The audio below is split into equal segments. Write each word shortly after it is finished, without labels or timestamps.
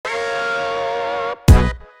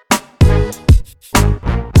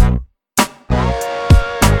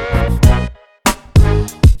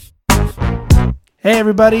Hey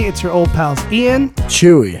everybody, it's your old pals Ian,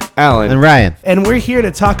 Chewy, Alan, and Ryan. and we're here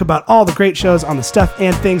to talk about all the great shows on the Stuff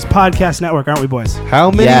and Things podcast network, aren't we, boys?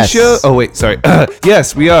 How many Yes. shows? Oh, wait, sorry.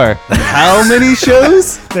 Yes, we are. How many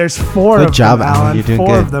shows? There's four Good of job, them, Alan. Alan. You're doing Four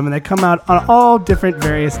good. of them, and they come out on all different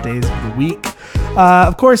various days of the week.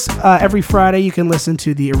 Of course, every Friday you can listen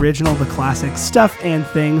to the original, the classic Stuff and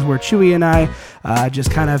Things, where Chewy and I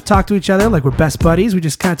just kind of talk to each other like we're best buddies. We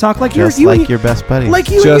just kind of talk like Just you like and your best buddies. like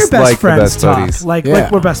you and your Just best like the friends best talk. buddies. Like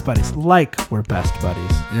we're best buddies. Like we're best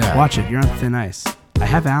buddies. Yeah. Watch it. You're on thin ice. I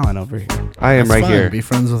have Alan over here. I am right here. Be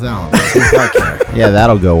friends with Alan. Yeah,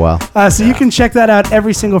 that'll go well. So you can check that out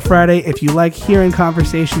every single Friday if you like hearing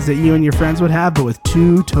conversations that you and your friends would have, but with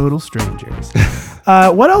two total strangers.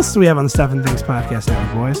 What else do we have on the Stuff and Things podcast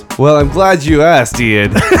network, boys? Well, I'm glad you asked,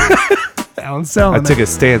 Ian. Alan I Selman. took a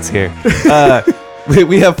stance here.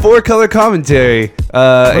 We have Four Color Commentary.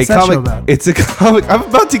 What's that show about? It's a comic. I'm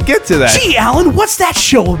about to get to that. Gee, Alan, what's that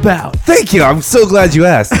show about? Thank you. I'm so glad you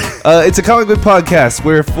asked. It's a comic book podcast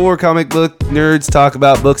where four comic book nerds talk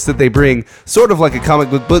about books that they bring, sort of like a comic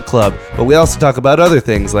book club, but we also talk about other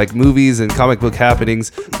things like movies and comic book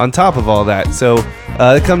happenings on top of all that. So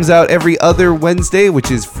it comes out every other Wednesday,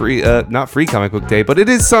 which is free, not free comic book day, but it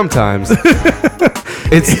is sometimes.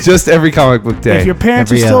 It's just every comic book day. If your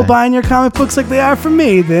parents Every are still other. buying your comic books like they are for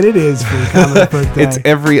me, then it is free comic book day. It's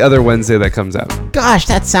every other Wednesday that comes out. Gosh,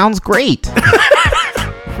 that sounds great.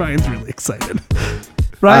 Ryan's really excited.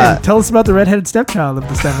 Ryan, tell us about the redheaded stepchild of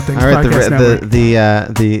the Stuff and Things All right, podcast network.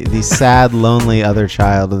 the sad, lonely other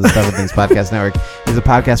child of the Stuff and Things podcast network is a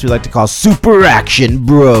podcast we like to call Super Action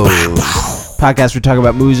Bros. Podcast we talk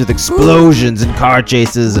about movies with explosions and car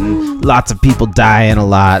chases and lots of people dying a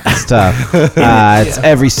lot and stuff. It's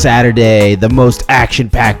every Saturday, the most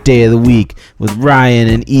action-packed day of the week with Ryan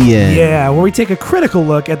and Ian. Yeah, where we take a critical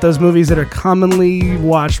look at those movies that are commonly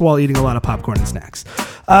watched while eating a lot of popcorn and snacks.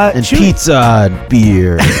 And Chewy- pizza and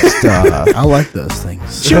beer and stuff. I like those things.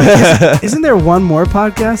 Chewy, isn't there one more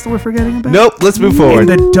podcast that we're forgetting about? Nope, let's move In forward.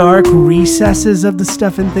 the dark recesses of the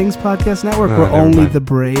Stuff and Things podcast network, Oh, where never only mind. the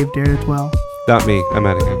brave dare to dwell. Not me. I'm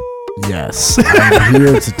out of here. Yes, I'm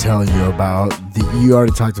here to tell you about you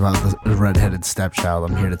already talked about the redheaded stepchild.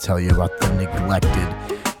 I'm here to tell you about the neglected,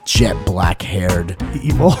 jet black-haired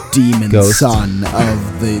Evil. demon Ghost. son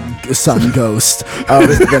of the sun ghost of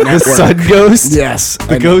the network. The sun ghost? Yes,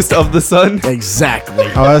 The ghost of the sun? Exactly.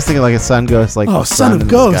 Oh, I was thinking like a sun ghost, like Oh, the son of in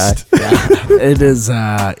the sky. ghost.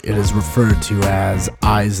 Yeah. It is referred to as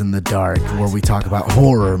Eyes in the Dark, where we talk about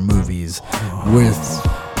horror movies with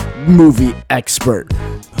movie expert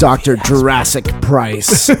Dr. Jurassic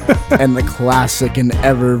Price and the classic and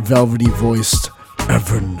ever velvety voiced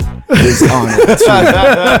Evan is on it too.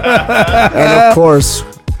 And of course,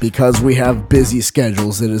 because we have busy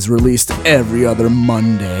schedules, it is released every other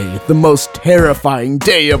Monday, the most terrifying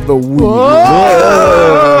day of the week.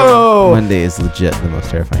 Monday is legit the most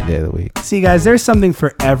terrifying day of the week. See, guys, there's something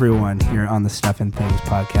for everyone here on the Stuff and Things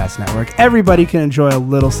podcast network. Everybody can enjoy a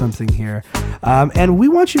little something here. And we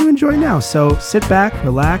want you to enjoy now. So sit back,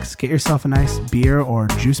 relax, get yourself a nice beer or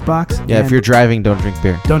juice box. Yeah, and if you're driving, don't drink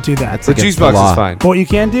beer. don't do that. That's The against juice the box law. is fine. But what you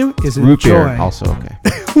can do is Root enjoy. beer, also okay.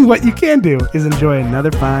 What you can do is enjoy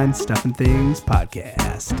another fine Stuff and Things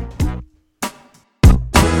podcast.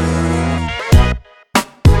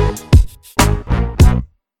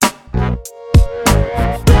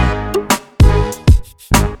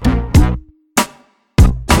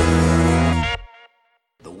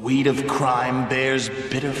 The weed of crime bears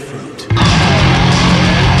bitter fruit.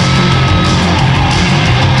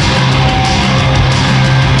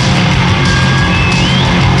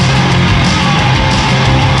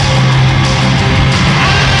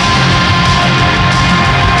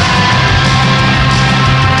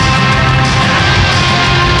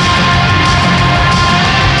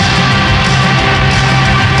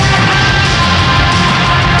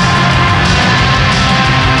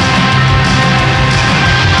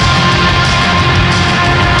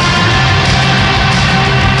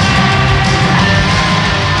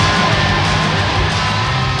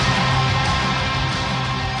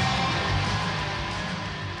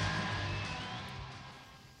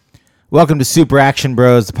 Welcome to Super Action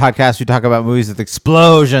Bros, the podcast we talk about movies with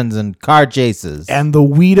explosions and car chases. And the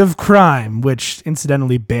weed of crime, which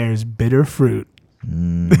incidentally bears bitter fruit.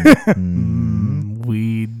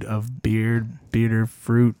 Weed of bitter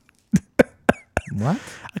fruit. What?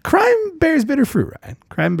 Crime bears bitter fruit, Ryan.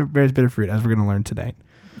 Crime bears bitter fruit, as we're going to learn tonight.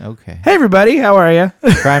 Okay. Hey, everybody. How are you?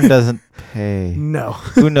 Crime doesn't pay. No.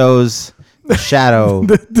 Who knows? The shadow.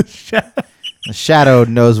 The The Shadow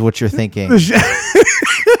knows what you're thinking.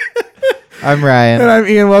 I'm Ryan. And I'm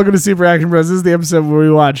Ian. Welcome to Super Action Bros. This is the episode where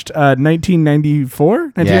we watched 1994.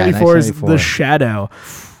 1994 is The Shadow.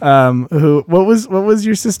 What was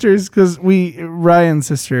your sister's? Because Ryan's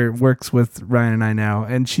sister works with Ryan and I now,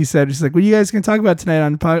 and she's like, "What are you guys gonna talk about tonight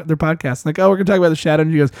on their podcast?" I'm like, "Oh, we're gonna talk about The Shadow."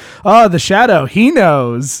 And she goes, "Oh, The Shadow. He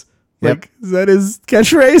knows." Yep. Like, is that his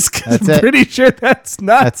catchphrase? 'Cause That's I'm it. pretty sure that's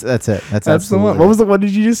not. That's it. That's the one. What did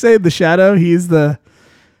you just say? The Shadow. He's the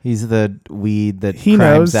weed that He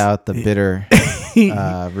crimes knows. out the bitter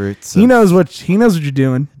roots. he knows what you're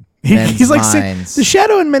doing. Men's He's like minds. the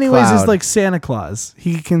Shadow in many ways is Cloud. like Santa Claus.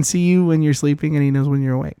 He can see you when you're sleeping, and he knows when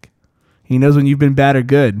you're awake. He knows when you've been bad or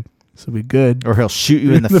good. So be good. Or he'll shoot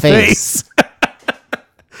you in the face.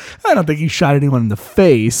 I don't think he shot anyone in the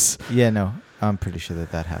face. Yeah, no. I'm pretty sure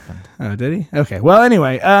that happened. Oh, did he? Okay. Well,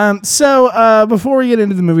 anyway, so before we get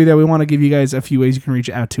into the movie, though, we want to give you guys a few ways you can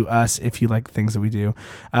reach out to us if you like things that we do.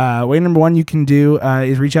 Way number one you can do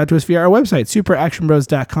is reach out to us via our website,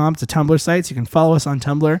 superactionbros.com. It's a Tumblr site, so you can follow us on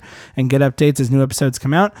Tumblr and get updates as new episodes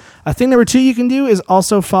come out. Thing number two you can do is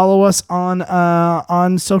also follow us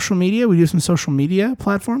on social media. We do some social media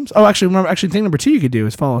platforms. Oh, thing number two you could do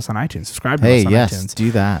is follow us on iTunes. Subscribe to us on iTunes.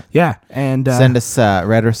 Do that. Yeah, and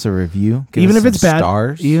Write us a review. Give even us if it's some bad,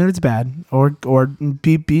 stars. even if it's bad, or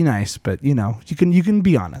be nice, but you can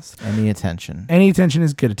be honest. Any attention. Any attention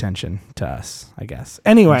is good attention to us, I guess.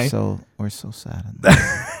 Anyway, We're so sad.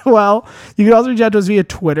 well, you can also reach out to us via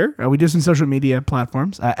Twitter. We do some social media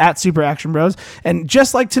platforms at Super Action Bros. And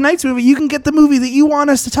just like tonight's movie, you can get the movie that you want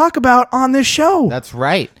us to talk about on this show. That's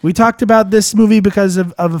right. We talked about this movie because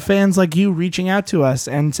of fans like you reaching out to us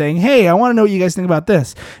and saying, "Hey, I want to know what you guys think about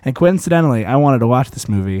this." And coincidentally, I wanted to watch this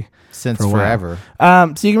movie Since for a while. forever.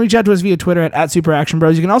 So you can reach out to us via Twitter at Super Action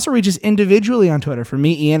Bros. You can also reach us individually on Twitter. For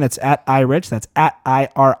me, Ian, it's at iRich. That's at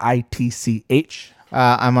IRITCH.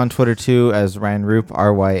 I'm on Twitter too as Ryan Roop,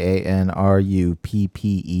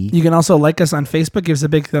 RyanRuppe. You can also like us on Facebook. Give us a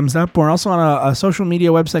big thumbs up. We're also on a social media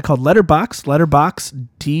website called Letterboxd,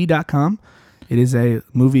 letterboxd.com. It is a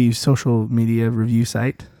movie social media review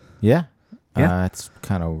site. Yeah. Yeah. It's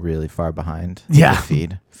kind of really far behind Yeah. the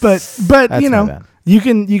feed. But That's you not know, bad. you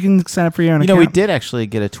can sign up for your own account. We did actually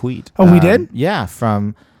get a tweet. Oh, we did? Yeah,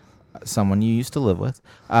 from someone you used to live with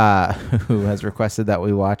who has requested that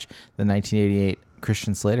we watch the 1988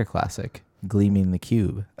 Christian Slater classic, Gleaming the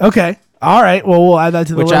Cube. Okay. All right. Well, we'll add that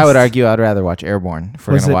to the Which list. I would argue I'd rather watch Airborne if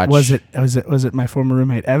we're going to watch. Was it my former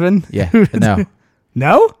roommate Evan? Yeah. No.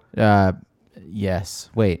 No? Yes.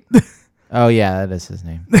 Wait. Oh, yeah, that is his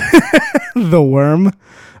name. The Worm.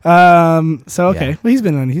 So okay, Yeah. well, he's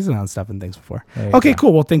been on stuff and things before. There you Okay, go.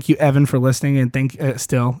 cool. Well, thank you, Evan, for listening, and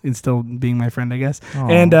still being my friend, I guess, Aw.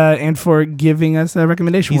 and for giving us a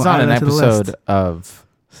recommendation. He's We'll on add an that to the list. episode of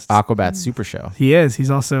Aquabat Super Show. He is. He's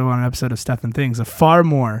also on an episode of Stuff and Things, a far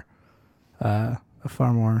more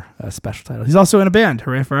special title. He's also in a band.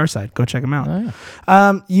 Hooray for our side. Go check him out. Oh,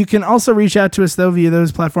 yeah. You can also reach out to us, though, via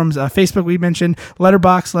those platforms. Facebook, we mentioned.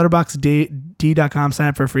 letterboxd.com. Sign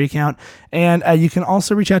up for a free account. And you can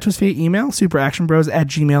also reach out to us via email,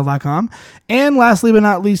 superactionbros@gmail.com. And lastly but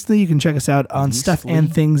not leastly, you can check us out on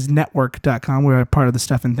stuffandthingsnetwork.com. We're a part of the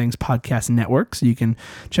Stuff and Things podcast network. So you can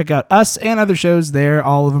check out us and other shows there.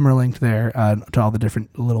 All of them are linked there to all the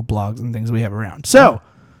different little blogs and things we have around. So,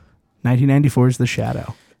 1994 is The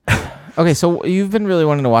Shadow. Okay, so you've been really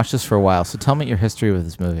wanting to watch this for a while, so tell me your history with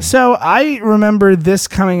this movie. So I remember this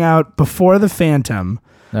coming out before The Phantom,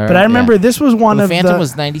 All but right, I remember yeah. this was one Well, of the Phantom the.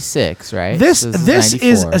 was 96, right? This So this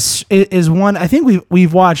 94. is one. I think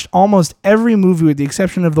we've watched almost every movie with the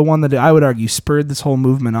exception of the one that I would argue spurred this whole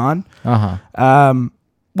movement on.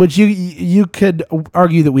 Which you could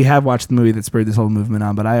argue that we have watched the movie that spurred this whole movement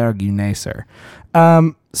on, but I argue nay, sir.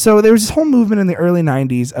 So there was this whole movement in the early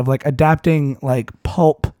 90s of like adapting like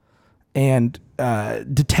pulp and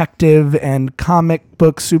detective and comic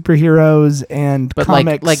book superheroes and But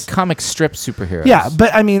comics. like comic strip superheroes. Yeah,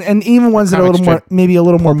 but I mean, and even ones that are a Comic little more, strip maybe a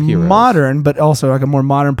little more pulp heroes. modern, but also like a more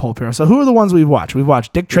modern pulp hero. So who are the ones we've watched? We've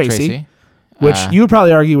watched Dick Tracy. Which you would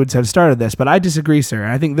probably argue would have started this, but I disagree, sir.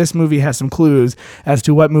 And I think this movie has some clues as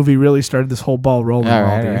to what movie really started this whole ball rolling. All of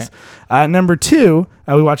all right, these. Number two,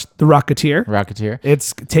 we watched The Rocketeer.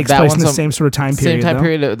 It takes That place in the one's same sort of time period. Same time though.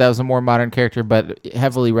 period. That was a more modern character, but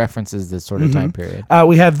heavily references this sort of time period.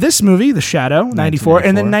 We have this movie, The Shadow, 94,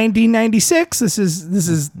 and then 1996. This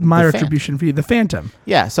is my The retribution for you, The Phantom.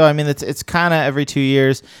 Yeah, so I mean, it's kind of every 2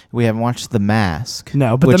 years. We haven't watched The Mask.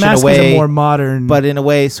 No, but which The in a Mask is way- a more modern. But in a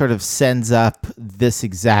way, sort of sends up this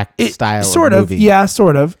exact style sort of of, movie. yeah,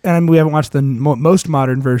 sort of. And we haven't watched the most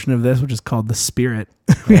modern version of this, which is called The Spirit.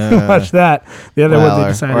 We haven't watch that. The other ones they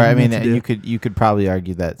decided. Or I mean, to do. you could probably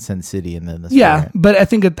argue that Sin City and then the Yeah, Spirit. but I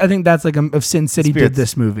think that's like if Sin City did Spirit's-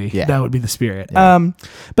 this movie, yeah. that would be the Spirit. Yeah.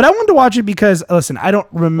 But I wanted to watch it because listen, I don't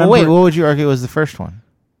remember. Well, wait, what would you argue was the first one?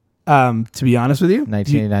 To be honest with you,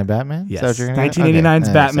 1989 Batman. yes, Is that what you're gonna- 1989's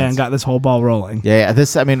okay, that makes Batman sense. got this whole ball rolling. Yeah.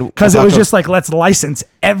 This, I mean, Because it was just like, let's license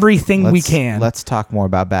everything we can. Let's talk more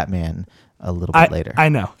about Batman a little bit later. I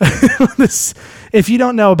know. If you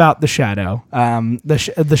don't know about the Shadow,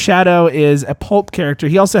 the Shadow is a pulp character.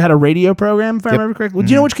 He also had a radio program, if I remember correctly. Do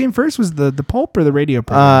you know which came first? Was the pulp or the radio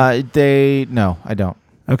program? No, I don't.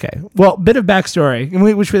 Okay. Well, bit of backstory,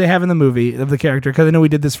 which they have in the movie of the character, because I know we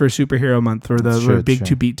did this for Superhero Month or the Sure, Big sure.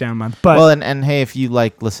 2 Beatdown Month. But Well, and hey, if you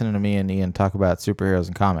like listening to me and Ian talk about superheroes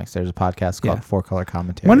and comics, there's a podcast called Yeah. Four Color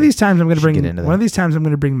Commentary. one of these times I'm going to Should bring get into one that. of these times I'm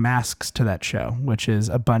going to bring masks to that show, which is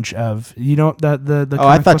a bunch of the Oh,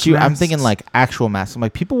 I comic thought book I'm masks. thinking like actual masks. I'm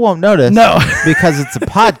like, people won't notice. No. because it's a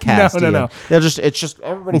podcast. No. Ian. It's just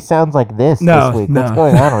everybody sounds like this No, this week. no. What's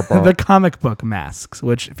going on with that? the comic book masks,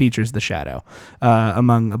 which features the Shadow,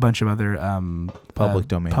 among a bunch of other Public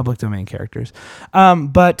domain characters.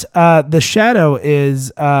 But the Shadow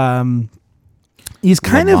is he's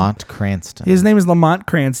kind Lamont Cranston. His name is Lamont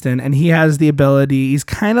Cranston, and he has the ability. He's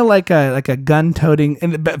kind of like a gun-toting,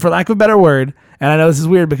 and for lack of a better word. And I know this is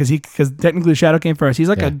weird because technically the Shadow came first. He's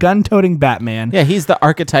like a gun-toting Batman. Yeah, he's the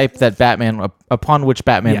archetype that upon which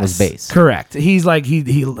Batman was based. Correct. He's like he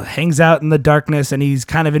hangs out in the darkness and he's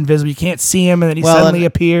kind of invisible. You can't see him, and then he suddenly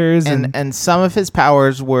appears. And some of his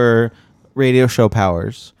powers were radio show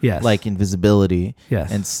powers, Yes. like invisibility,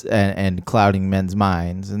 Yes. and clouding men's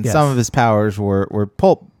minds. And Yes. some of his powers were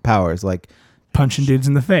pulp powers, like punching dudes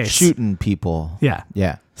in the face, shooting people. Yeah.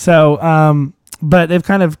 Yeah. So, but they've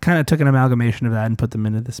kind of took an amalgamation of that and put them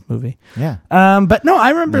into this movie. Yeah. But no, I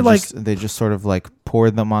remember They just sort of like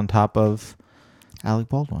poured them on top of Alec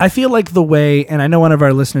Baldwin. I feel like the way, and I know one of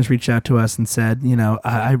our listeners reached out to us and said,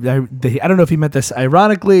 I don't know if he meant this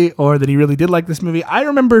ironically or that he really did like this movie. I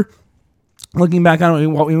remember looking back on it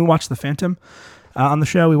when we watched The Phantom on the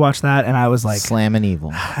show. We watched that, and I was like, Slamming Evil.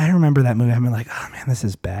 I remember that movie. I'm like, oh man, this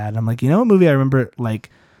is bad. And I'm like, you know what movie I remember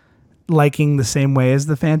liking the same way as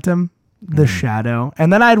The Phantom? The Shadow.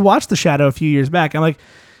 And then I'd watched The Shadow a few years back. I'm like,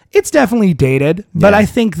 it's definitely dated, but Yeah. I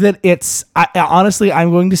think that honestly,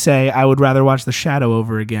 I'm going to say I would rather watch The Shadow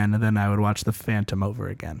over again than I would watch The Phantom over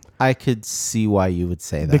again I could see why you would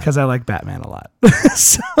say that. because I like Batman a lot.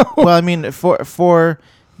 So Well, I mean, for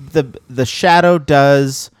the Shadow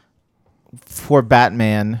does for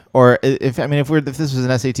Batman, or if this was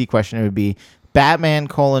an SAT question, it would be Batman :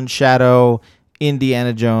 Shadow,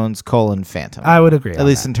 Indiana Jones : Phantom. I would agree. At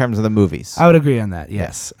least in terms of the movies. I would agree on that.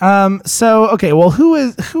 Yes. So okay. Well,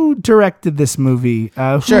 who directed this movie?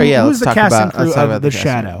 Sure. Yeah. Who's Let's the talk cast about and crew let's talk of about The cast.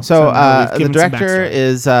 Shadow? So now we've the given some director backstory.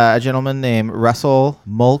 is a gentleman named Russell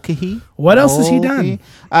Mulcahy. What else has he done?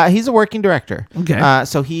 He's a working director. Okay.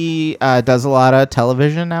 So he does a lot of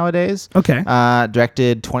television nowadays. Okay.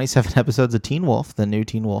 Directed 27 episodes of Teen Wolf, the new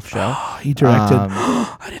Teen Wolf show. He directed.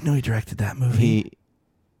 I didn't know he directed that movie.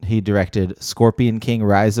 He directed Scorpion King: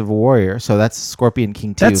 Rise of a Warrior. So that's Scorpion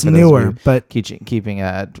King 2. That's for those of newer, you but keeping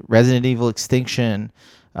Resident Evil Extinction.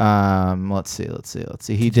 Let's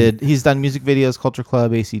see. He's done music videos, Culture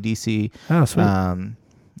Club, AC/DC. oh sweet.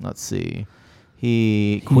 Let's see.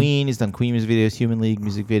 He's done Queen music videos, Human League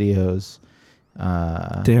music videos.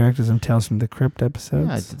 Directed some Tales from the Crypt Yeah, I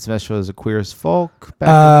episodes. did special as a Queer as Folk.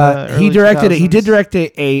 Back in the He early directed it. He did 2000s. direct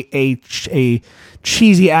a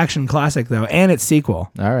cheesy action classic though, and its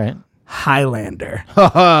sequel, All right. Highlander.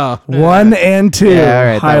 Yeah, 1 and 2. all right.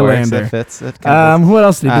 That works. Highlander. That fits. That kind of fits. What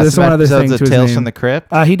else did he do? There's some one other episodes thing of to his Tales name. from the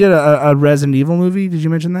Crypt. He did a Resident Evil movie. Did you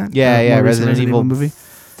mention that? Yeah. More recent Resident Evil movie.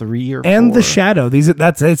 3 or 4. And The Shadow. This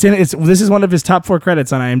is one of his top 4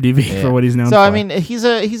 credits on IMDb for what he's known for. So I mean, he's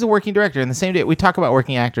a working director. In the same day, we talk about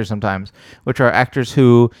working actors sometimes, which are actors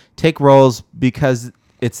who take roles because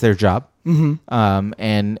it's their job. Mm-hmm.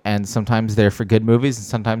 And sometimes they're for good movies, and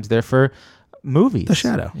sometimes they're for movies. The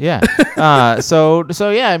Shadow. Yeah. So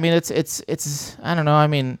yeah. I mean, it's I don't know. I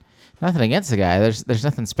mean, nothing against the guy. There's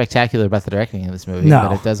nothing spectacular about the directing of this movie. No.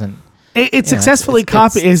 But it doesn't. It successfully it's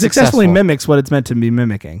successfully successful. mimics what it's meant to be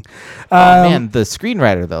mimicking. Man, the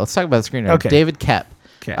screenwriter though. Let's talk about the screenwriter. Okay. David Koepp.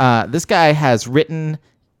 Okay. This guy has written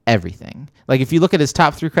everything. Like if you look at his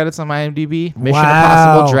top 3 credits on my IMDb, Mission Wow.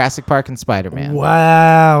 Impossible, Jurassic Park, and Spider-Man.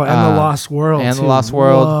 Wow, and The Lost World. and The too. Lost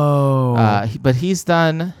World. Whoa. But he's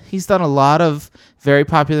done a lot of very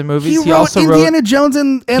popular movies. He also wrote Indiana Jones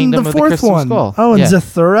and Kingdom the of the fourth Crystal one. Skull. Oh, and Yeah.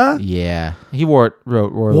 Zathura. Yeah, he wrote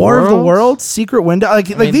War of the Worlds, Secret Window. Like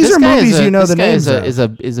these this are guy movies the this guy names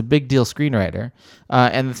of. is a big deal screenwriter.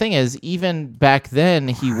 And the thing is, even back then,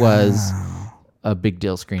 he was a big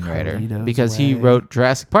deal screenwriter Carlito's because he Way. wrote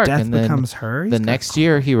Jurassic Park, Death and then Becomes Her. He's the got next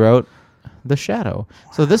year he wrote The Shadow.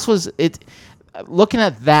 So this was it. Looking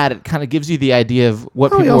at that, it kind of gives you the idea of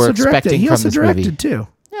what he people also were expecting directed. He from also this directed movie. too.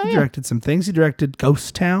 He directed some things. He directed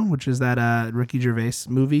Ghost Town, which is that Ricky Gervais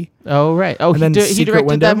movie. Oh right. Oh, And then he Secret directed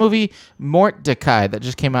Window? that movie Mordecai that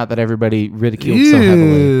just came out that everybody ridiculed so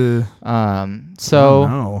heavily. So Oh,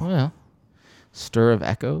 no. well, Stir of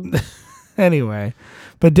Echoes. Anyway,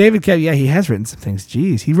 but David Koepp, he has written some things.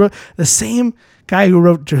 Jeez, he wrote the same guy who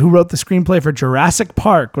wrote the screenplay for Jurassic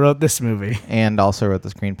Park wrote this movie, And also wrote the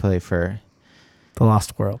screenplay for. The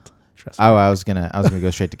Lost World. Oh, I was gonna go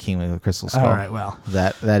straight to Kingdom of the Crystal Skull. All right, well,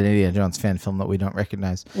 that Indiana Jones fan film that we don't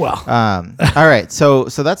recognize. well, All right, so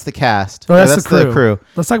that's the cast. well, Or that's the crew.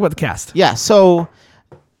 Let's talk about the cast. Yeah. So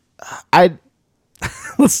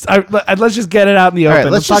Let's just get it out in the all open.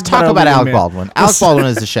 right, let's just talk about our Alec leading man. Baldwin. Alec Baldwin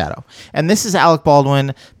is the Shadow, and this is Alec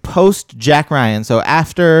Baldwin post Jack Ryan. So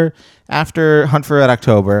after Hunt for Red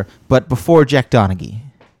October, but before Jack Donaghy,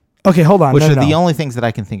 Okay, hold on. which no, are no. the only things that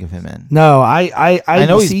I can think of him in. No, I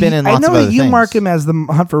know he's been in lots I know of that other you things. mark him as the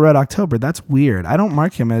Hunt for Red October. That's weird. I don't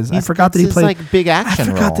mark him as. I forgot that he That's played. his, like big action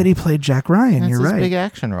I forgot role. that he played Jack Ryan. That's You're his right. big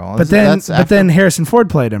action role. But then Harrison Ford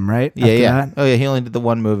played him, right? yeah, After yeah. that? Oh yeah, he only did the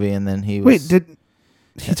one movie, and then he was. Wait,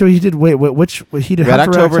 he did which he did Red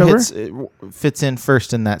Hunt for October fits in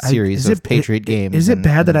first in that series of Patriot Games. Is it and-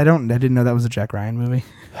 bad that and- I didn't know that was a Jack Ryan movie?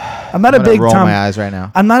 I'm not I'm a gonna big roll Tom. my eyes right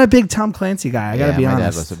now. I'm not a big Tom Clancy guy. I gotta be my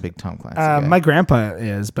honest. dad was a big Tom Clancy guy. My grandpa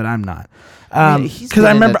is, but I'm not. he's Because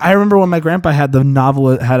been in I remember when my grandpa had a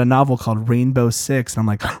novel called Rainbow Six, and I'm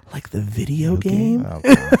like, like the video game. Oh,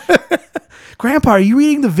 gosh. Grandpa, are you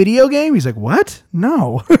reading the video game? He's like, what?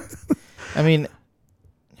 No. I mean,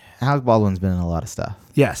 Alec Baldwin's been in a lot of stuff.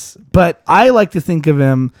 Yes, but I like to think of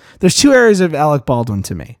him. There's two areas of Alec Baldwin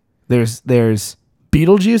to me. There's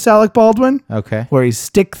Beetlejuice Alec Baldwin, Okay. where he's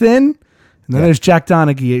stick thin. And then there's Jack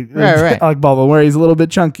Donaghy, Right. Alec Baldwin, where he's a little bit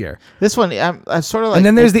chunkier. This one, I sort of like. And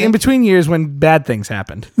then there's the think- in-between years when bad things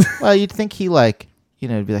happened. Well, you'd think he would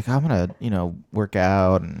be like, I'm gonna, work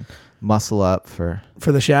out and muscle up for.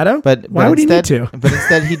 For the Shadow? But why would instead, he need to? But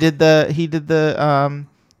instead, he did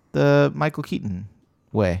the Michael Keaton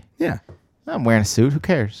way. Yeah. I'm wearing a suit. Who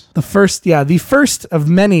cares? The first of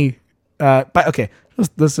many. But okay,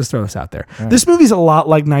 let's just throw this out there. This movie's a lot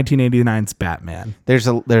like 1989's Batman. There's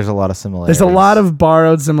a lot of similarities. There's a lot of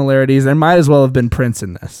borrowed similarities. There might as well have been Prince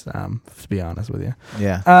in this, to be honest with you.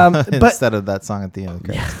 yeah. but- Instead of that song at the end of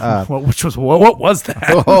the credits. What was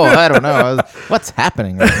that? Oh, I don't know. What's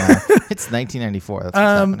happening right now? It's 1994. That's what's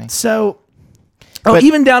happening. So, But-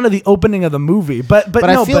 even down to the opening of the movie, but But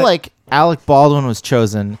no, I feel like Alec Baldwin was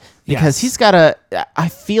chosen because Yes. I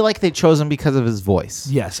feel like they chose him because of his voice.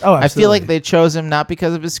 yes. Oh, absolutely. I feel like they chose him not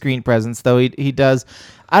because of his screen presence, though he does.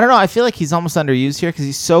 I don't know. I feel like he's almost underused here because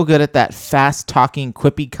he's so good at that fast talking,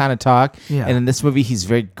 quippy kind of talk. Yeah. And in this movie, he's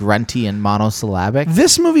very grunty and monosyllabic.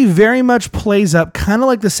 This movie very much plays up, kind of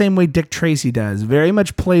like the same way Dick Tracy does. Very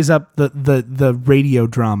much plays up the radio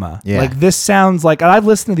drama. Yeah. Like this sounds like, and I've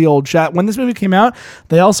listened to the old chat when this movie came out.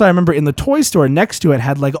 They also, I remember in the toy store next to it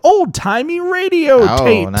had like old timey radio Oh,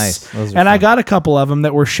 tapes. nice. Those are And I fun. got a couple of them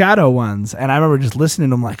that were Shadow ones, and I remember just listening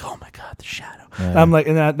to them like, oh my god, the Shadow. And I'm like,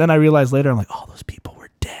 and then I realized later, I'm like, oh, those people were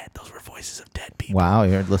dead. Those were voices of dead people. Wow,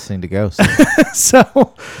 you're listening to Ghosts.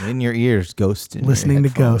 So In your ears, Ghost. In listening your to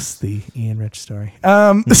headphones. Ghosts, the Ian Rich story.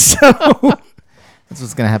 So. That's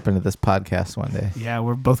what's going to happen to this podcast one day. Yeah,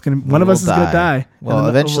 we're both gonna. One of us is gonna die. Well, And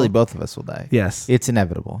then eventually, both of us will die. Yes, It's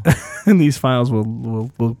inevitable. and these files will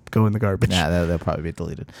go in the garbage. Nah, they'll probably be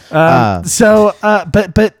deleted.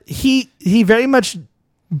 But he very much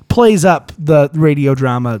plays up the radio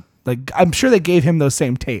drama. Like I'm sure they gave him those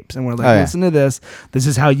same tapes, and we're like, Oh, yeah. listen to this. This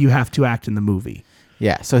is how you have to act in the movie.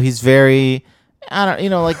 Yeah, so he's very,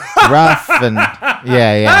 like rough and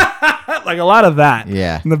yeah, Like a lot of that.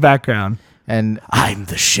 Yeah. in the background. and I'm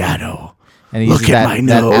the Shadow. he Look uses at my that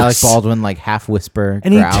nose. Alec Baldwin like half whisper,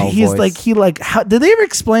 And growl he's voice. like how did they ever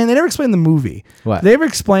explain? They never explained the movie. What? Did they ever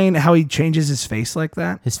explain how he changes his face like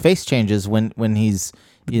that? His face changes when he's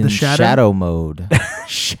in shadow? shadow mode.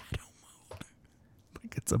 Shadow mode.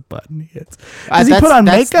 Like it's a button he hits. Uh, Does he put on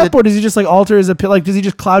that's makeup, the- or does he just like alter his appeal? Like, does he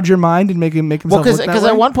just cloud your mind and make himself Well, look that because way?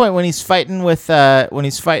 at one point when he's fighting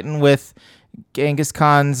with Genghis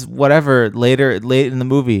Khan's whatever late in the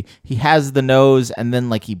movie, he has the nose and then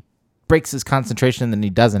like he breaks his concentration and then he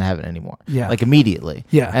doesn't have it anymore. Yeah. Like immediately.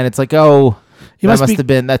 Yeah. And it's like, oh, He that must must be- have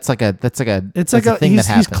been. It's like a thing he's that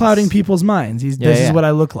happens. clouding people's minds. This is yeah. what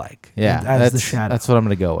I look like. Yeah, as the shadow. That's what I'm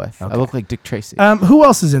gonna go with. Okay. I look like Dick Tracy. Who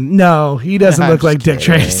else is in? No, he doesn't I'm look like just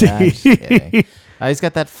Dick kidding. I'm just Tracy. kidding. He's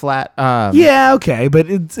got that flat. Yeah, okay, but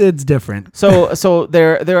it's different. So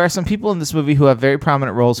there are some people in this movie who have very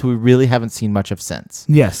prominent roles who we really haven't seen much of since.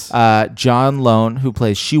 Yes. John Lone, who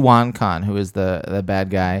plays Shiwan Khan, who is the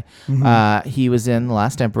bad guy. He was in The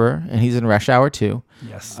Last Emperor, and he's in Rush Hour 2.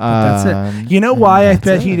 Yes. But that's it. You know why I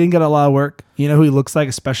bet he didn't get a lot of work? You know who he looks like,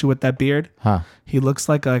 especially with that beard? Huh. He looks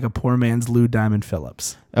like a poor man's Lou Diamond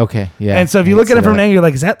Phillips. Okay, yeah. And so if you look at it from an angle, you're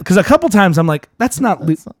like, is that? Because a couple times I'm like, that's not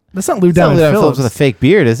Lou Diamond Phillips with a fake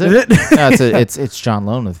beard, is it? Is it? No, it's John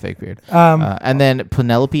Lone with a fake beard. And then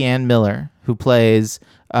Penelope Ann Miller, who plays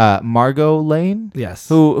Margot Lane. Yes.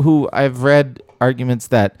 Who I've read arguments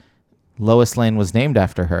that Lois Lane was named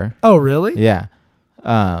after her. Oh, really? Yeah.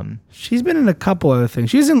 She's been in a couple other things.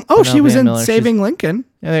 She's in. she Penelope was Ann in Miller, Saving Lincoln.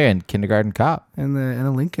 Yeah, they're in Kindergarten Cop. In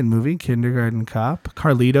a Lincoln movie, Kindergarten Cop,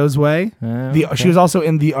 Carlito's Way. Okay. She was also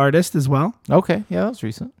in The Artist as well. Okay, yeah, that was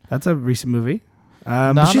recent. That's a recent movie.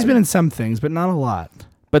 But she's been in some things, but not a lot.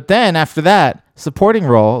 But then after that, supporting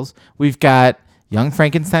roles, we've got Young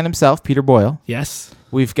Frankenstein himself, Peter Boyle. Yes.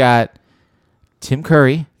 We've got Tim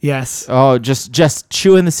Curry. Yes. Oh, just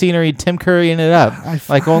chewing the scenery, Tim Currying it up,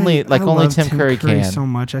 only I love Tim Curry can. so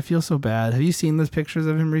much. I feel so bad. Have you seen those pictures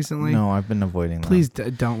of him recently? No, I've been avoiding them. Please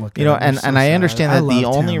don't look at You know, them. They're and so I sad. understand I that the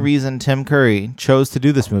love only Tim. reason Tim Curry chose to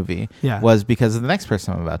do this movie Yeah. was because of the next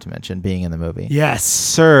person I'm about to mention being in the movie. Yes.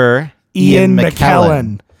 Sir Ian McKellen.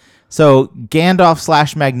 McKellen. So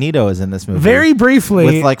Gandalf / Magneto is in this movie. Very briefly.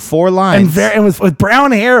 with like 4 lines. and with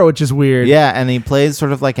brown hair, which is weird. Yeah, and he plays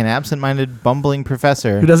sort of like an absent-minded, bumbling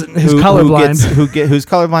professor Who's colorblind. who's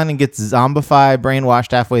colorblind and gets zombified,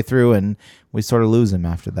 brainwashed halfway through, and we sort of lose him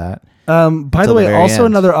after that. By Until the way, the very also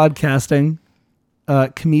end. another odd casting.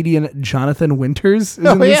 Comedian Jonathan Winters is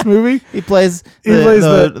Oh, in this yeah. movie. He plays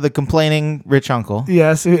the complaining rich uncle.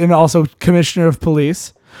 Yes, and also Commissioner of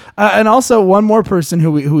Police. And also one more person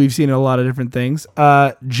who we've seen in a lot of different things.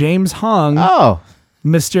 James Hong, Oh,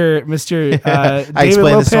 Mr. I David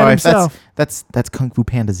explained this to my Lopan wife. himself. That's Kung Fu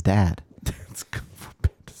Panda's dad. It's Kung Fu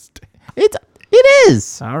Panda's dad. It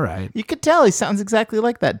is. All right. You could tell he sounds exactly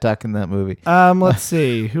like that duck in that movie. Let's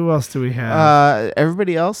see. Who else do we have?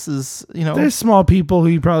 Everybody else is, There's small people who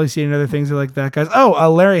you probably see in other things that are like that, guys.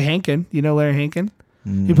 Oh, Larry Hankin. You know Larry Hankin?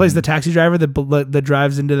 He plays the taxi driver that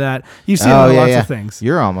drives into that. You've seen him in lots of things.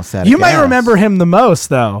 You're almost at it. You might remember him the most,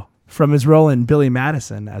 though, from his role in Billy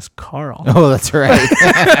Madison as Carl. Oh, that's right.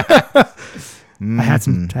 I had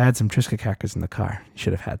some Triscuit crackers in the car. You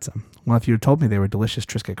should have had some. Well, if you had told me they were delicious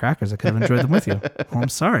Triscuit crackers, I could have enjoyed them with you. Well, I'm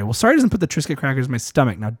sorry. Well, sorry doesn't put the Triscuit crackers in my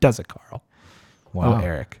stomach. Now, does it, Carl? Wow. Oh,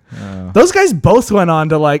 Eric. Those guys both went on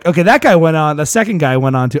to that guy went on, the second guy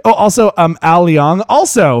went on to, also Al Leong,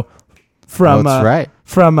 also from, that's right.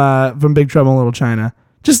 from Big Trouble in Little China.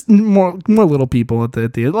 Just more little people at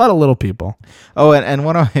the a lot of little people. Oh, and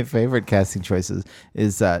one of my favorite casting choices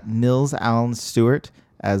is Nils Allen Stewart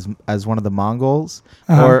as one of the Mongols,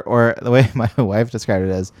 or the way my wife described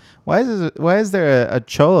it as, why is there a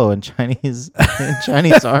cholo in Chinese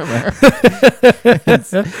armor?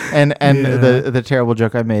 and the terrible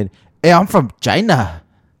joke I made. Hey, I'm from China.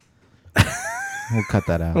 We'll cut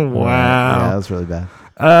that out. Wow. Yeah, that was really bad.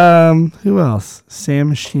 Who else?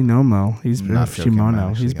 Sam Shinomo. He's been Not joking about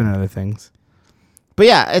Shimono. He's been Shimono. in other things. But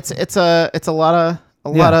yeah, it's a lot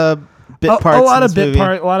of bit parts. A lot in of this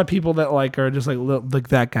movie. a lot of people that are just like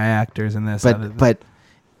that guy actors in this. But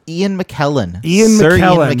Ian McKellen, Ian Sir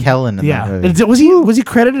McKellen. Ian McKellen in Yeah. that movie. Was he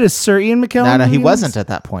credited as Sir Ian McKellen? No, he in wasn't this? at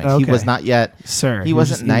that point. Okay. He was not yet. Sir. He was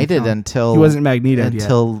wasn't just Ian knighted McKellen. until He wasn't magnetoed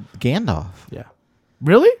until Gandalf. Yeah.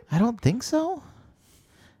 Really? I don't think so.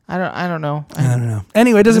 I don't know. I don't know.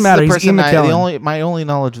 Anyway, it doesn't This is matter. the He's Ian person McKellen. my only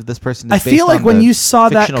knowledge of this person is I feel based like on when the you saw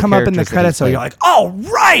that fictional come up in the characters that credits, he's you're like, oh,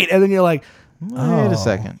 right. And then you're like, Wait oh. a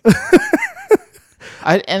second.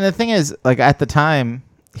 And the thing is, like at the time,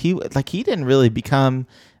 he didn't really become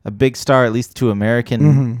a big star, at least to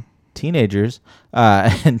American teenagers,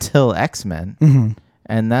 until X-Men,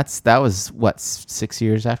 and that was what 6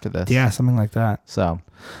 years after this. Yeah, something like that. So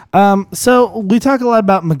So we talk a lot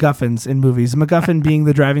about MacGuffins in movies. MacGuffin being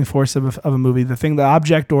the driving force of a movie, the thing, the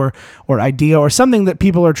object or idea or something that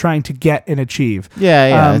people are trying to get and achieve.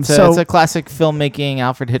 yeah, It's it's a classic filmmaking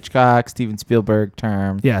Alfred Hitchcock, Steven Spielberg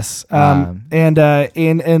term. Yes. And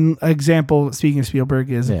an example, speaking of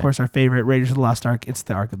Spielberg, is, of Yeah. course, our favorite Raiders of the Lost Ark. It's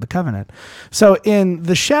the Ark of the Covenant. So in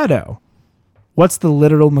The Shadow, what's the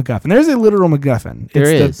literal MacGuffin? There's a literal MacGuffin. There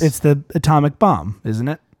is. It's the atomic bomb, isn't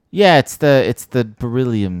it? Yeah, it's the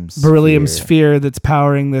beryllium sphere that's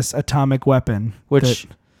powering this atomic weapon. which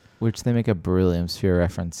they make a beryllium sphere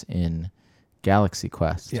reference in Galaxy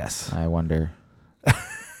Quest. Yes. I wonder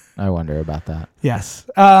about that. Yes.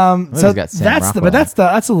 Well, So he's got Sam that's Rockwell.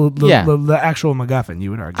 the actual MacGuffin.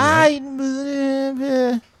 You would argue.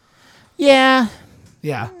 Right? Yeah.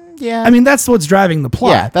 Yeah. Yeah. I mean, that's what's driving the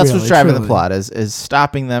plot. Yeah, that's really, what's driving truly. the plot is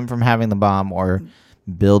stopping them from having the bomb or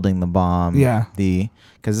building the bomb. Yeah.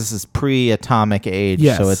 Because this is pre-atomic age,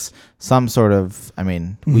 Yes. so it's some sort of. I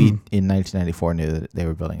mean, we in 1994 knew that they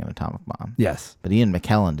were building an atomic bomb. Yes. But Ian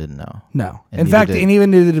McKellen didn't know. No. And In neither fact, did- and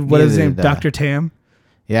even knew what is his neither name, did, Dr. Tam.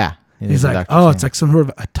 Yeah. He's like, Dr. oh, Sam. it's like some sort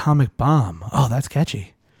of atomic bomb. Oh, that's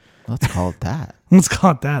catchy. Let's call it that. Let's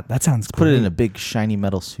call it that. That sounds Put it in great. a big shiny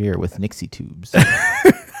metal sphere with Nixie tubes.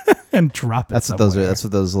 and drop it. That's what those are. somewhere. That's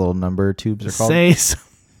what those little number tubes are called. Say so.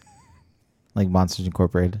 Like Monsters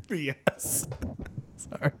Incorporated. Yes.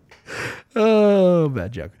 Sorry. Oh,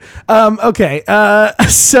 bad joke. Okay. What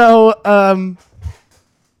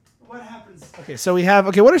happens? Okay, so we have.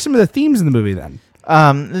 Okay, what are some of the themes in the movie then?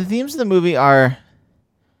 The themes of the movie are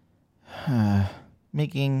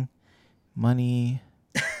making money.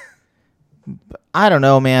 I don't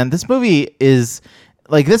know, man. This movie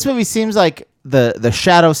seems like the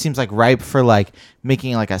shadow seems like ripe for like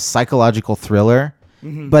making like a psychological thriller,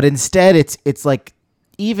 but instead it's like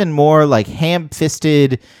even more like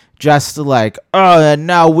ham-fisted, just like, oh, and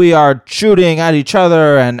now we are shooting at each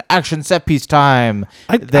other and action set piece time.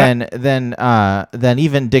 Than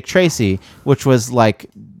even Dick Tracy, which was like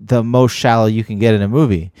the most shallow you can get in a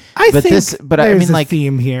movie. I think there's a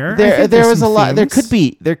theme here. I There think there's was a some lot.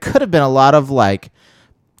 themes. There could have been a lot of like,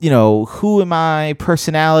 who am I?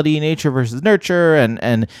 Personality, nature versus nurture,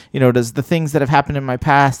 and does the things that have happened in my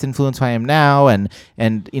past influence who I am now, and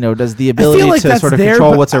does the ability like to that's sort of there,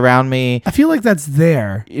 control but what's around me, I feel like that's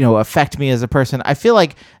there. affect me as a person. I feel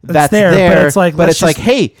like that's there, there, but it's like, let's it's like, just-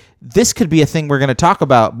 hey, this could be a thing we're going to talk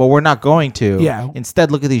about, but we're not going to. Yeah.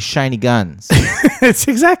 Instead, look at these shiny guns, It's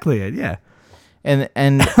exactly it. Yeah. and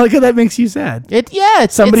Like how that makes you sad. it's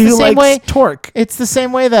Somebody it's the who same likes way. torque. It's the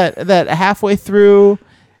same way that halfway through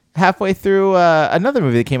another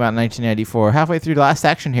movie that came out in 1994, halfway through Last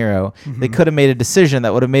Action Hero, they could have made a decision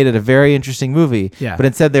that would have made it a very interesting movie. Yeah. But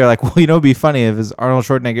instead, they were like, well, it'd be funny if Arnold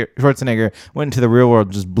Schwarzenegger went into the real world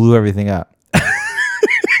and just blew everything up.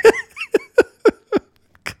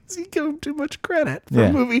 You give him too much credit for Yeah.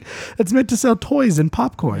 a movie that's meant to sell toys and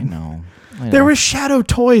popcorn. No. There were shadow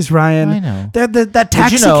toys, Ryan. I know. That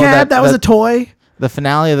taxi you know cab, that- that was that- a toy. The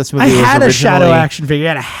finale of this movie I was had a originally, shadow action figure. I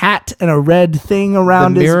had a hat and a red thing The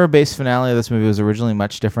around it. mirror-based finale of this movie was originally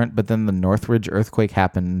much different, but then the Northridge earthquake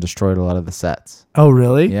happened and destroyed a lot of the sets. Oh,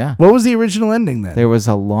 really? Yeah. What was the original ending then? There was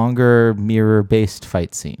a longer mirror-based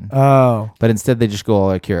fight scene. Oh. But instead, they just go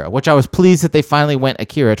all Akira, which I was pleased that they finally went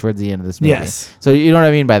Akira towards the end of this movie. Yes. So you know what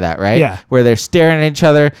I mean by that, right? Yeah. Where they're staring at each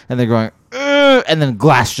other and they're going, "Ugh," and then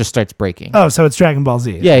glass just starts breaking. Oh, so it's Dragon Ball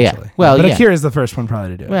Z. Yeah, yeah. essentially. Well, but yeah. Akira's the first one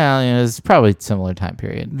probably to do it. Well, it's probably a similar time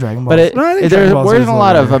period. Dragon Ball But Z. No, I think there Dragon Ball Z weren't is a a lot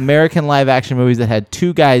little of later. American live action movies that had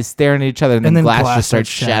two guys staring at each other and then glass just starts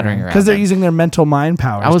shattering around. because they're them. using their mental mind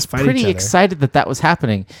powers. I was to fight each pretty other. excited that was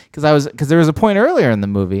happening because there was a point earlier in the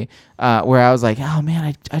movie where I was like, oh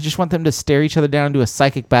man, I just want them to stare each other down and do a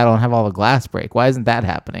psychic battle and have all the glass break. Why isn't that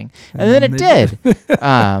happening? And then it did.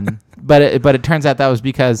 But it turns out that was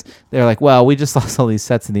because they're like, well, we just lost all these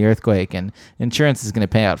sets in the earthquake and insurance is going to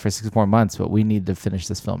pay out for 6 more months, but we need to finish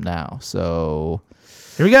this film now. So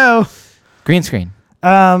Here we go. green screen.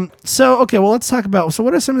 So okay, well, let's talk about. So,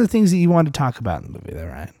 what are some of the things that you wanted to talk about in the movie, though,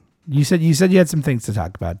 Ryan? You said you had some things to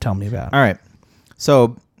talk about. Tell me about. All right.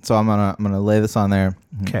 So I'm gonna lay this on there.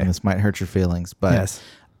 Okay. And this might hurt your feelings, but Yes.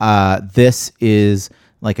 this is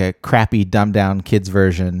like a crappy dumbed down kids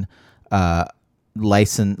version,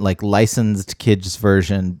 licensed kids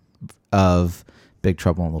version of Big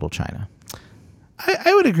Trouble in Little China.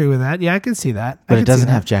 I would agree with that. Yeah, I could see that. But I it could see doesn't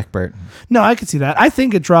that. have Jack Burton. No, I could see that. I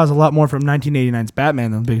think it draws a lot more from 1989's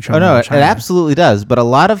Batman than Big Oh Trouble. no, in it Little China. absolutely does. But a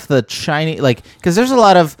lot of the Chinese, because there's a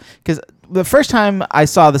lot of the first time I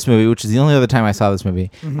saw this movie, which is the only other time I saw this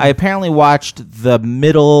movie, I apparently watched the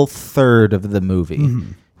middle third of the movie,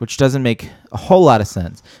 which doesn't make a whole lot of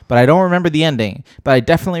sense. But I don't remember the ending. But I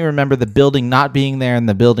definitely remember the building not being there and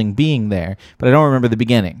the building being there. But I don't remember the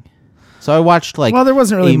beginning. So I watched Well, there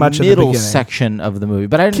wasn't really a much of the middle beginning. section of the movie,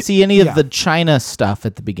 but I didn't see any yeah. of the China stuff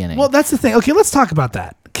at the beginning. Well, that's the thing. Okay, let's talk about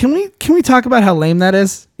that. Can we talk about how lame that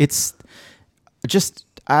is? It's just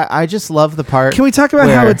I just love the part. Can we talk about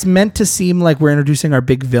how where- it's meant to seem like we're introducing our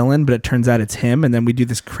big villain, but it turns out it's him, and then we do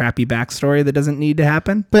this crappy backstory that doesn't need to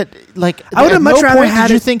happen? But like, I would at have much no rather point had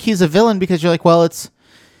did you it- think he's a villain because you're like, well, it's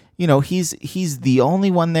he's the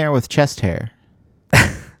only one there with chest hair.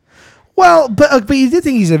 Well, but you did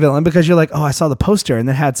think he's a villain because you're like, oh, I saw the poster and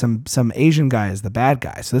it had some Asian guy as the bad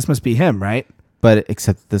guy, so this must be him, right? But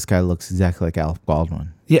except this guy looks exactly like Alec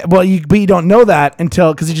Baldwin. Yeah, well, you don't know that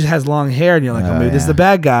until because he just has long hair, and you're like, oh, maybe this is the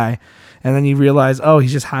bad guy, and then you realize, oh,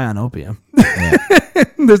 he's just high on opium. Yeah.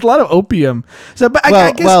 There's a lot of opium. So, but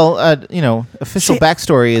I guess, official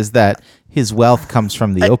backstory is that his wealth comes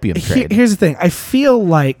from the opium trade. Here's the thing: I feel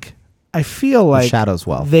like Shadow's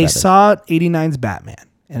wealth. They saw 89's Batman,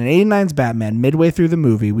 and in 89's Batman, midway through the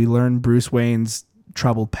movie, we learn Bruce Wayne's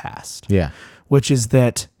troubled past. Yeah. Which is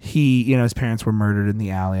that his parents were murdered in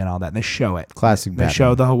the alley and all that. And they show it. Classic They Batman.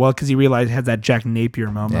 show the whole, because he realized he had that Jack Napier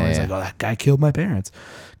moment where he's like, oh, that guy killed my parents.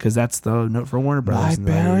 Because that's the note for Warner Brothers. My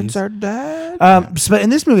parents are dead. But in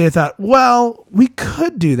this movie, I thought, well, we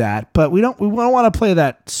could do that, but we don't want to play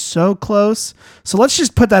that so close. So let's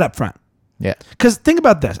just put that up front. Yeah. Because think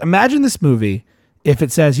about this. Imagine this movie if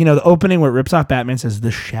it says, the opening where it rips off Batman says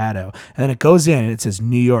The Shadow. And then it goes in and it says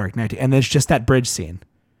New York. And there's just that bridge scene.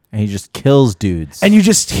 And he just kills dudes. And you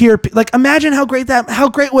just hear, imagine how great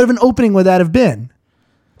would have an opening would that have been?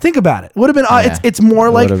 Think about it. Would have been, it's more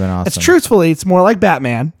like, awesome. it's truthfully, it's more like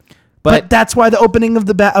Batman. But that's why the opening of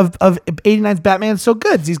of 89's Batman is so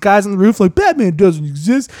good. These guys on the roof like, Batman doesn't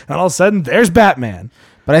exist. And all of a sudden, there's Batman.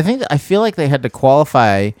 But I feel like they had to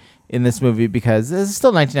qualify in this movie because this is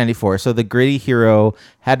still 1994, so the gritty hero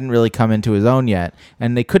hadn't really come into his own yet,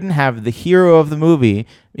 and they couldn't have the hero of the movie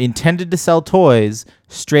intended to sell toys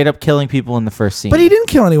straight up killing people in the first scene. But he didn't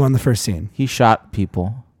kill anyone in the first scene. He shot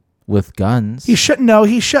people with guns.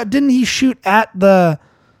 Didn't he shoot at the...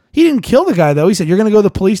 He didn't kill the guy, though. He said, you're going to go to the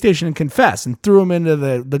police station and confess, and threw him into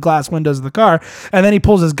the glass windows of the car. And then he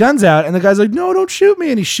pulls his guns out, and the guy's like, no, don't shoot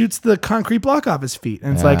me. And he shoots the concrete block off his feet.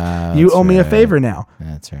 And it's like, you owe me a favor now.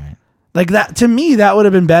 That's right. Like that, to me, that would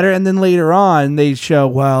have been better. And then later on, they show,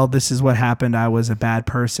 well, this is what happened. I was a bad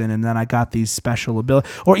person, and then I got these special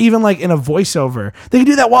abilities. Or even like in a voiceover, they can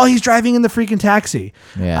do that while he's driving in the freaking taxi.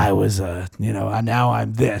 Yeah, I was, now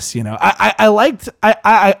I'm this. I liked.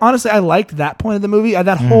 I honestly, I liked that point of the movie.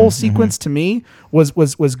 That whole sequence to me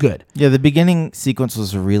was good. Yeah, the beginning sequence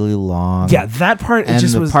was really long. Yeah, that part and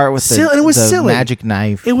just the was part with silly. It was the silly. Magic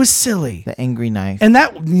knife. It was silly. The angry knife. And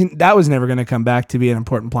that was never going to come back to be an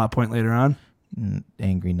important plot point later on.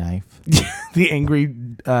 Angry knife. The angry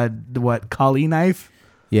Kali knife.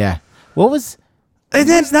 Yeah. What was? And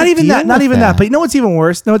that's not even that. Not even that. But you know what's even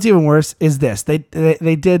worse? Is this? They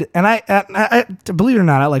did, and I believe it or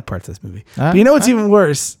not, I like parts of this movie. But you know what's even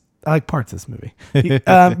worse? I like parts of this movie.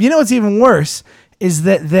 You know what's even worse is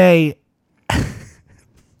that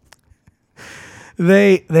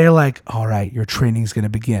they're like, all right, your training's gonna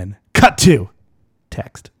begin. Cut to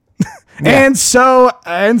text. Yeah. And so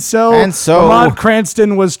Lamont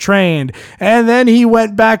Cranston was trained, and then he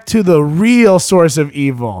went back to the real source of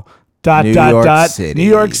evil. New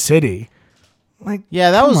York City. Like, yeah,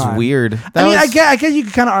 that was weird. I guess you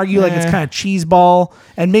could kind of argue like it's kind of cheeseball,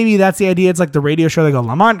 and maybe that's the idea. It's like the radio show. They go,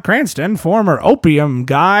 Lamont Cranston, former opium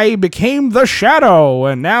guy, became the Shadow,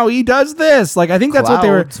 and now he does this. Like, I think that's what they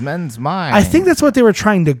were. Men's mind. I think that's what they were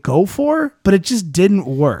trying to go for, but it just didn't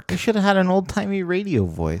work. They should have had an old timey radio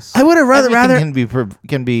voice. I would have rather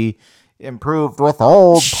can be improved with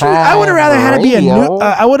old. I would have rather had it be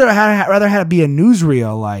rather had it be a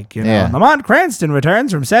newsreel, like Lamont Cranston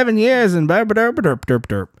returns from 7 years and blah, blah, blah, blah, blah,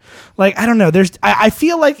 blah. Like, I don't know. I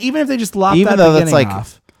feel like even if they just lopped that beginning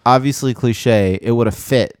off, obviously cliche, it would have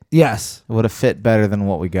fit. Yes, it would have fit better than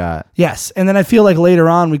what we got. Yes, and then I feel like later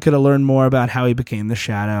on we could have learned more about how he became the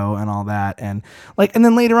Shadow and all that, and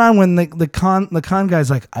then later on when the con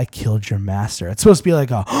guy's like, I killed your master. It's supposed to be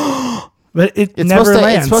like a. But it's never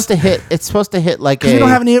lands. It's supposed to hit like because we don't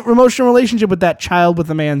have any emotional relationship with that child with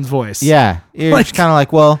the man's voice. Yeah, you're just kind of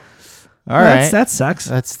like, well, all right, that sucks.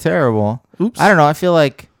 That's terrible. Oops. I don't know. I feel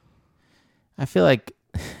like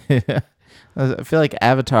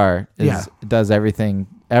Avatar does everything.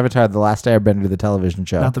 Avatar: The Last Airbender, the television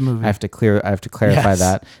show, not the movie. I have to clarify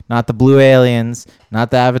that. Not the Blue Aliens.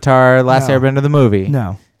 Not the Avatar: Last Airbender, the movie.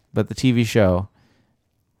 No, but the TV show.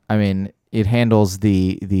 I mean, it handles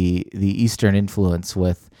the Eastern influence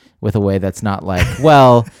with a way that's not like,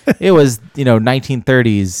 well, it was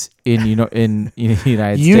 1930s in the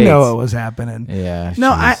United States. You know what was happening. Yeah.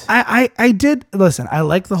 No, I did listen. I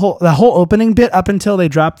like the whole opening bit up until they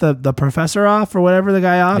dropped the professor off or whatever the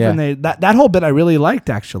guy off, and that whole bit I really liked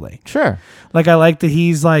actually. Sure. Like I like that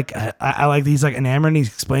he's like I like that he's like enamored and he's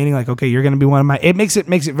explaining like, okay, you're gonna be one of my. It makes it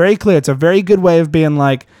very clear. It's a very good way of being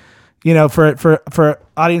like, You know, for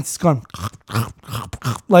audiences going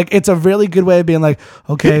like, it's a really good way of being like,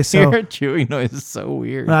 okay, so Your chewing noise is so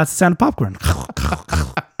weird. that's the sound of popcorn.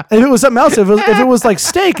 If it was something else, if it was like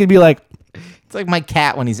steak, it'd be like, It's like my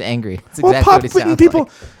cat when he's angry. It's well, exactly what he sounds people.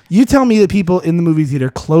 like. You tell me that people in the movie theater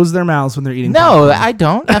close their mouths when they're eating. No, popcorn. I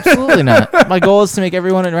don't. Absolutely not. My goal is to make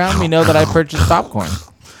everyone around me know that I purchased popcorn.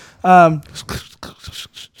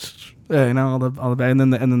 You know, all the and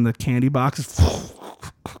then the candy boxes.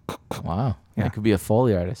 Wow. Yeah. I could be a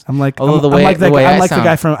Foley artist. I'm like, Although I'm like the I guy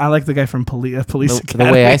sound- from the guy from Police the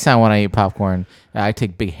Academy. way I sound when I eat popcorn, I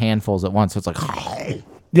take big handfuls at once. So it's like,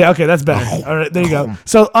 Yeah, okay, that's better. All right, there you go.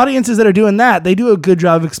 So audiences that are doing that, they do a good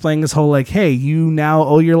job of explaining this whole like, hey, you now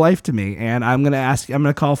owe your life to me, and I'm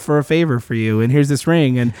gonna call for a favor for you, and here's this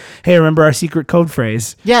ring, and hey, remember our secret code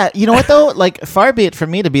phrase. yeah, you know what though? Like, far be it from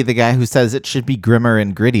me to be the guy who says it should be grimmer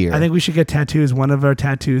and grittier. I think we should get tattoos. One of our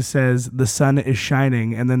tattoos says the sun is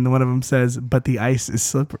shining, and then one of them says, but the ice is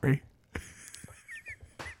slippery.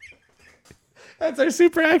 That's our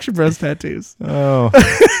Super Action Bros tattoos. Oh,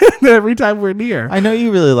 Every time we're near. I know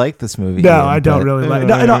you really like this movie. No, Ian, I don't but- really like.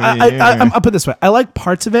 No, I'll put it this way. I like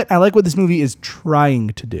parts of it. I like what this movie is trying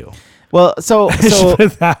to do. Well, so Put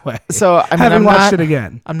it that way. so I mean, Haven't I'm watched not, it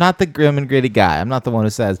again. I'm not the grim and gritty guy. I'm not the one who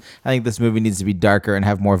says I think this movie needs to be darker and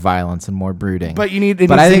have more violence and more brooding. But you need.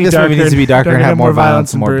 But I think this movie needs to be darker and have more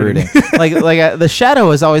violence and more brooding. like The Shadow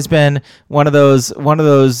has always been one of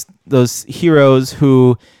those heroes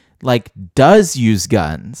who like does use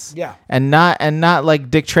guns. Yeah. And not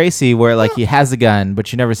like Dick Tracy where like he has a gun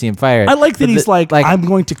but you never see him fire it. I like that But he's like, I'm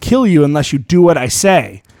going to kill you unless you do what I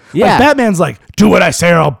say. Yeah. Like Batman's like, do what I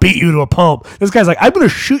say or I'll beat you to a pulp. This guy's like, I'm going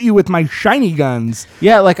to shoot you with my shiny guns.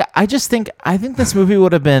 Yeah, like I think this movie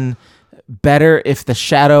would have been better if the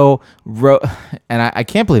Shadow wrote, and I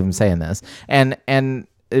can't believe I'm saying this, let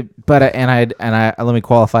me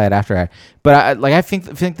qualify it after I think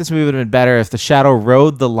this movie would have been better if the Shadow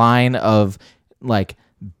rode the line of like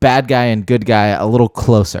bad guy and good guy a little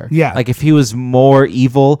closer. Yeah. Like if he was more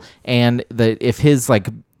evil and if his like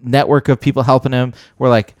network of people helping him were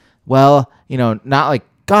like, well, you know, not like,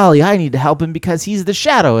 golly, I need to help him because he's the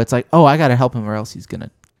Shadow. It's like, oh, I got to help him or else he's going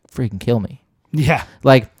to freaking kill me. Yeah.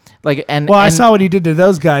 And Well, I saw what he did to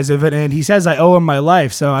those guys of it, and he says I owe him my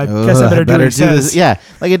life, so I guess I better do what he says. Yeah,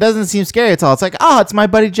 like it doesn't seem scary at all. It's like, oh, it's my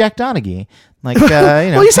buddy Jack Donaghy. Like, you know,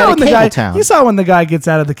 Well, you saw when Town. you saw when the guy gets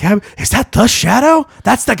out of the cab. Is that the Shadow?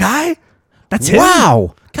 That's the guy? That's him?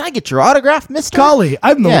 Wow. Can I get your autograph, mister? Golly,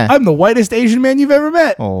 I'm Yeah. the whitest Asian man you've ever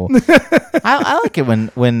met. Oh, I like it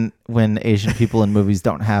when Asian people in movies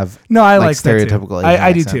don't have No, I like that too. stereotypical Asian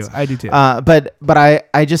I do accents. too. I do too. But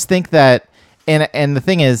I just think that and the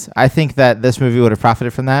thing is, I think that this movie would have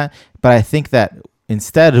profited from that. But I think that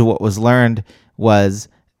instead, what was learned was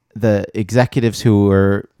the executives who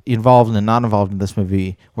were involved and not involved in this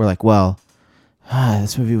movie were like, well,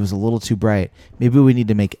 this movie was a little too bright. Maybe we need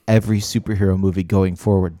to make every superhero movie going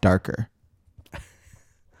forward darker.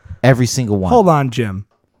 Every single one. Hold on, Jim.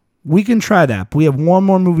 We can try that. But we have one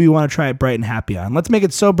more movie we want to try it bright and happy on. Let's make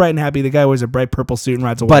it so bright and happy the guy wears a bright purple suit and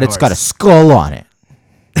rides a white But horse. it's got a skull on it,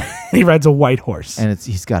 He rides a white horse. and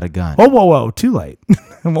he's got a gun. Whoa. Too late.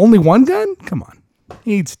 Only one gun? Come on.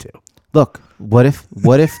 He needs two. Look, what if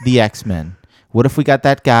the X-Men? What if we got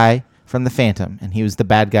that guy from the Phantom, and he was the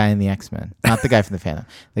bad guy in the X-Men, not the guy from the Phantom,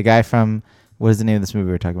 the guy from what is the name of this movie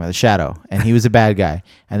we were talking about, The Shadow, and he was a bad guy.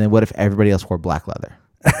 And then what if everybody else wore black leather?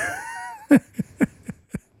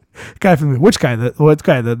 Guy from which guy? What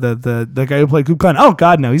guy? The guy who played Coop Khan. Oh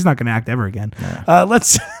God, no, he's not going to act ever again.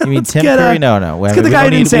 Let's. You mean let's Tim get, Curry? No. Let's get the guy who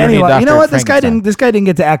didn't say anything. You know what? This guy didn't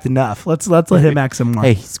get to act enough. Let's let him act some more.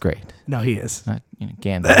 Hey, he's great. No, he is. Not,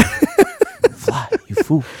 Gandalf. Fly, you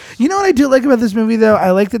fool. You know what I do like about this movie, though?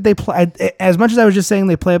 I like that they play, as much as I was just saying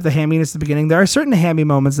they play up the hamminess at the beginning, there are certain hammy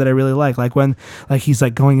moments that I really like when he's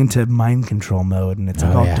like going into mind control mode and it's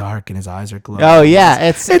like all dark and his eyes are glowing. Oh yeah,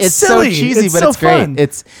 it's so silly. cheesy, It's but so it's great. fun.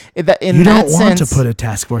 In You that don't want sense, to put a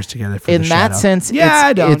task force together for in the that Shadow. sense,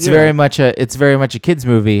 I don't. it's very much a kids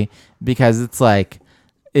movie because it's like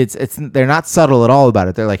it's they're not subtle at all about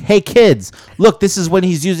it. They're like, hey kids, look, this is when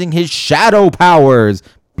he's using his shadow powers.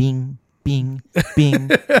 Bing, bing, bing,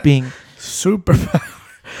 bing. super.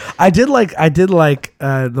 I did like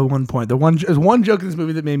the one point. There's one joke in this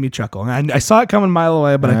movie that made me chuckle, and I saw it coming a mile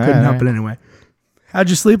away, but I couldn't help it anyway. How'd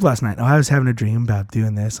you sleep last night? Oh, I was having a dream about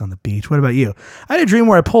doing this on the beach. What about you? I had a dream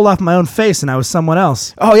where I pulled off my own face and I was someone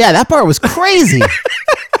else. Oh yeah, that part was crazy.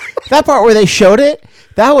 That part where they showed it,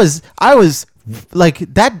 I was like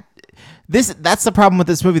that. That's the problem with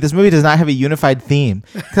this movie. This movie does not have a unified theme.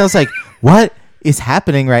 'Cause I was like, what? is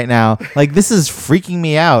happening right now? Like, this is freaking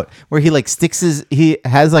me out. Where he like he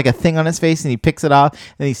has like a thing on his face and he picks it off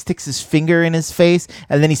and he sticks his finger in his face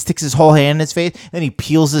and then he sticks his whole hand in his face and then he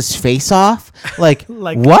peels his face off. Like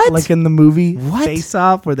what? Like in the movie What? Face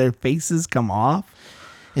Off, where their faces come off.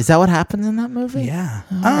 Is that what happens in that movie? Yeah.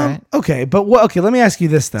 All right. Okay, but let me ask you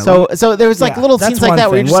this though. So there was like Yeah, little that's scenes like one that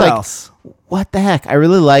where you're thing. just What like, else? what the heck? I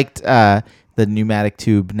really liked the Pneumatic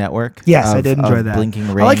Tube Network. Yes, I of- did enjoy of that. Blinking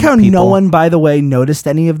I Rain like how people. no one, by the way, noticed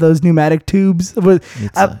any of those pneumatic tubes. Does yeah.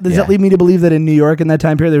 that lead me to believe that in New York in that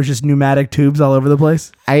time period there was just pneumatic tubes all over the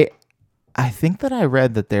place? I think that I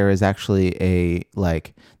read that there is actually a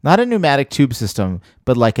like not a pneumatic tube system,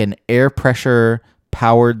 but like an air pressure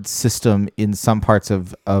powered system in some parts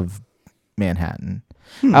of Manhattan.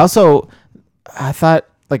 I thought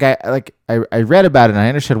I read about it and I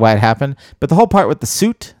understood why it happened, but the whole part with the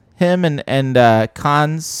suit, him and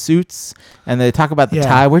Khan's suits, and they talk about the Yeah.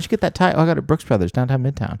 tie. Where'd you get that tie? Oh, I got it at Brooks Brothers, downtown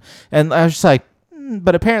Midtown. And I was just like,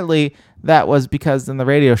 but apparently that was because in the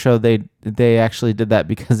radio show they actually did that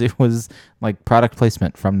because it was like product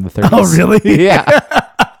placement from the 30s. Oh, really? Yeah.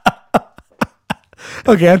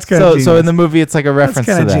 Okay, that's kind of So in the movie it's like a reference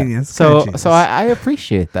to kinda that. genius. So Kinda so I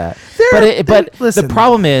appreciate that. There- But listen. the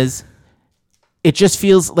problem is, it just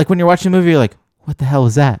feels like when you're watching a movie, you're like, what the hell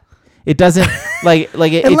is that? It doesn't like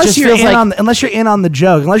it unless just you're feels in like unless you're in on the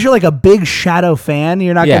joke, unless you're like a big Shadow fan,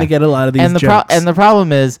 you're not Yeah. going to get a lot of these and the jokes. and the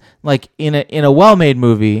problem is like in a well-made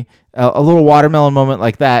movie, a little watermelon moment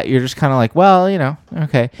like that, you're just kind of like, well,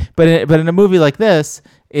 okay. But in a movie like this,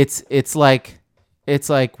 it's like,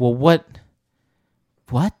 well, what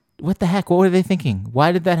the heck? What were they thinking?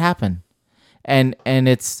 Why did that happen? And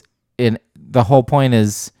the whole point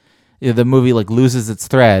is, the movie like loses its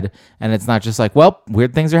thread, and it's not just like, well,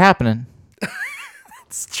 weird things are happening.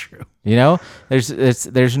 It's true. There's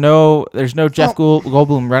no Jeff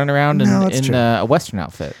Goldblum running around No, that's in true. a Western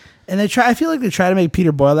outfit. And I feel like they try to make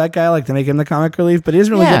Peter Boyle that guy, like to make him the comic relief, but he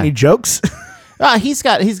doesn't really Yeah. get any jokes. He's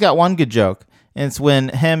got one good joke, and it's when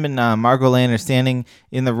him and Margot Lane are standing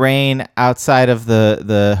in the rain outside of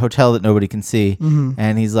the hotel that nobody can see,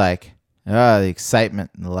 and he's like, the excitement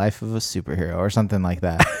in the life of a superhero or something like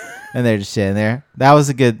that. And they're just sitting there. That was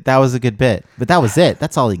a good bit, but that was it.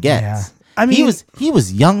 That's all he gets. Yeah. I mean- he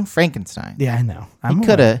was young Frankenstein. Yeah, I know.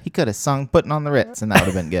 He could have sung "Putting on the Ritz" and that would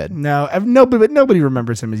have been good. No, nobody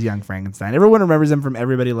remembers him as young Frankenstein. Everyone remembers him from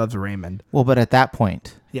Everybody Loves Raymond. Well, but at that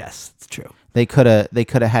point, Yes, it's true. they could have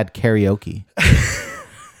had karaoke.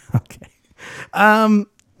 Okay.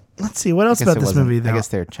 Let's see what else I guess about it this wasn't- movie. Though I guess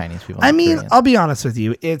they're Chinese people. I not mean, Koreans. I'll be honest with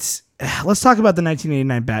you. Let's talk about the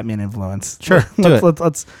 1989 Batman influence. Sure, do it.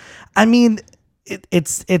 Let's. I mean,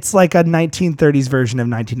 it's like a 1930s version of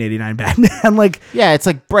 1989 Batman. Like. Yeah, it's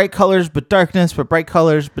like bright colors but darkness, but bright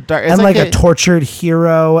colors but dark. It's And like a tortured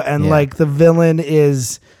hero, and Yeah. like the villain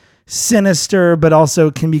is sinister, but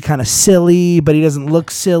also can be kind of silly, but he doesn't look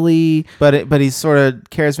silly. but he's sort of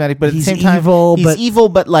charismatic. But at He's the same time, evil, he's but- evil.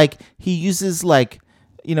 But like he uses like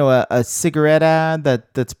a cigarette ad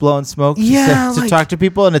that's blowing smoke Yeah, to like- talk to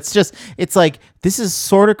people, and it's like this is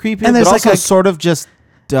sort of creepy, And but there's also like a- sort of just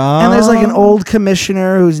dumb. And there's like an old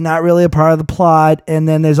commissioner who's not really a part of the plot, and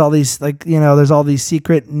then there's all these there's all these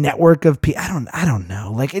secret network of people. I don't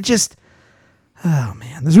know. Like it just, oh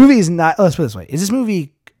man, this movie is not. Let's put it this way: is this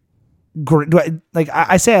movie great?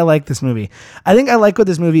 I say I like this movie. I think I like what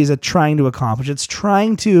this movie is trying to accomplish. It's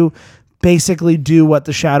trying to basically do what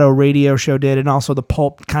the Shadow radio show did, and also the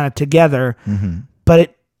Pulp kind of together. But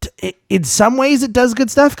it in some ways it does good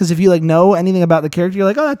stuff, because if you like know anything about the character, you're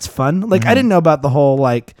like, oh, that's fun. Like I didn't know about the whole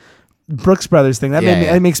like Brooks Brothers thing. That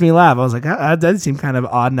it makes me laugh. I was like, that does seem kind of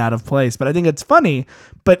odd and out of place, but I think it's funny.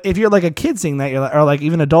 But if you're like a kid seeing that, you're like, or like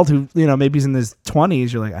even an adult who maybe is in his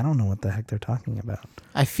 20s, you're like, I don't know what the heck they're talking about.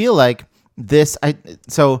 I feel like this.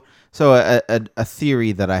 So a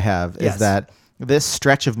theory that I have Yes. is that this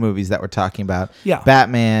stretch of movies that we're talking about, Yeah.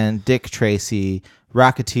 Batman, Dick Tracy,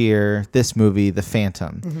 Rocketeer, this movie, The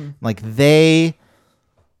Phantom, like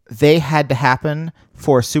they had to happen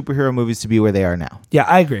for superhero movies to be where they are now, Yeah,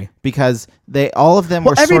 I agree. because all of them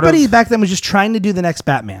Well, were everybody sort of, back then was just trying to do the next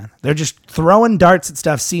Batman. They're just throwing darts at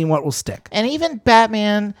stuff, seeing what will stick. and even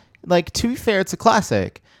Batman. Like, to be fair, it's a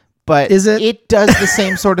classic. But Is it? It does the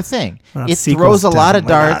same sort of thing. Well, It sequels throws a lot of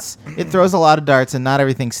definitely not. darts. It throws a lot of darts, and not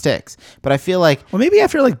everything sticks. But I feel like Well, maybe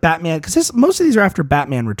after like Batman, because most of these are after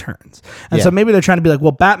Batman Returns, and Yeah. so maybe they're trying to be like,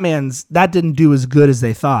 well, that didn't do as good as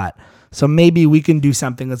they thought, so maybe we can do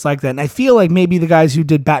something that's like that. And I feel like maybe the guys who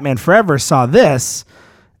did Batman Forever saw this,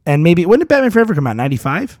 and maybe when did Batman Forever come out?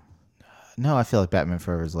 95? No, I feel like Batman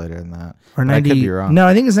Forever is later than that. Or But 90. I could be wrong. No,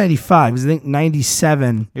 I think it's 95. 'Cause I think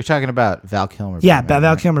 97. You're talking about Val Kilmer. Yeah, Batman,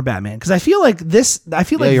 Val right? Kilmer Batman. Because I feel like this. I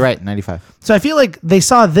feel Yeah, like you're right. 95. So I feel like they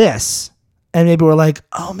saw this and maybe we're like,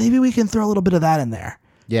 oh, maybe we can throw a little bit of that in there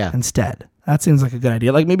Yeah. instead. That seems like a good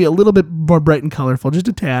idea. Like maybe a little bit more bright and colorful, just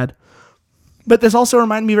a tad. But this also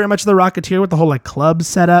reminded me very much of The Rocketeer with the whole like club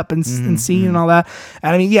setup and scene and all that.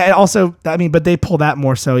 And I mean, yeah, it also, I mean, but they pull that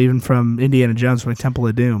more so even from Indiana Jones from Temple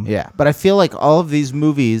of Doom. Yeah, but I feel like all of these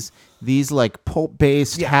movies, these like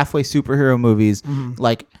pulp-based halfway superhero movies,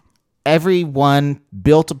 like every one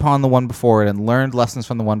built upon the one before it and learned lessons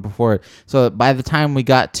from the one before it. So by the time we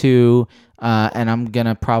got to, and I'm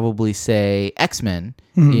gonna probably say X-Men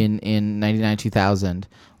in 99 2000,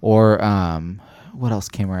 or what else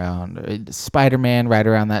came around? Spider-Man right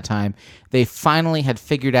around that time. They finally had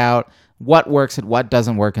figured out what works and what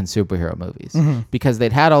doesn't work in superhero movies, because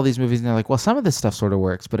they'd had all these movies and they're like, well, some of this stuff sort of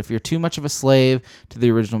works, but if you're too much of a slave to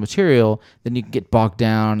the original material, then you can get bogged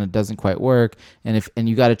down and it doesn't quite work. And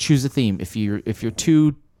you got to choose a theme. If you're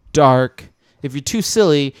too dark, if you're too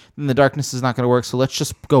silly, then the darkness is not going to work. So let's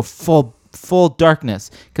just go full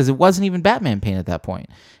darkness, because it wasn't even Batman paint at that point.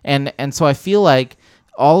 And so I feel like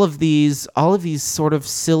all of these sort of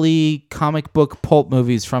silly comic book pulp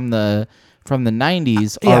movies from the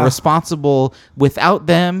 90s are responsible. Without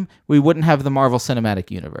them, we wouldn't have the Marvel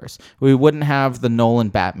Cinematic Universe. We wouldn't have the Nolan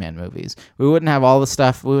Batman movies. We wouldn't have all the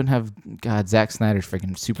stuff. We wouldn't have Zack Snyder's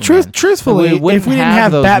freaking Superman. Truthfully, if we didn't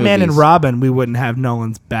have those Batman and movies. Robin, we wouldn't have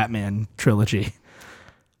Nolan's Batman trilogy.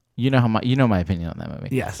 You know my opinion on that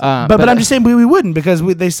movie. Yes, but I'm just saying we wouldn't, because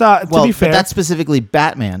they saw. Well, to be fair, but that's specifically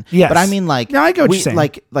Batman. Yes. But I mean, like, No, I get what you're saying.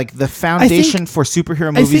 Like the foundation for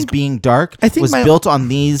superhero movies think- being dark I think was my- built on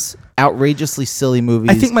these outrageously silly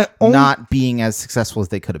movies. I think my only- not being as successful as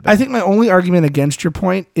they could have been. I think my only argument against your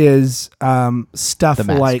point is stuff The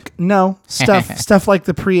Mask. like stuff like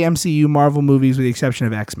the pre-MCU Marvel movies, with the exception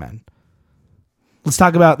of X-Men. Let's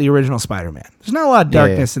talk about the original Spider-Man. There's not a lot of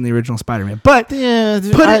darkness in the original Spider-Man, but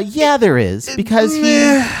there is, because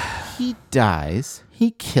he dies.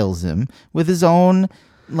 He kills him with his own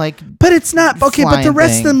but it's not okay. But the flying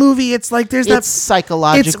rest of the thing. movie, it's like there's It's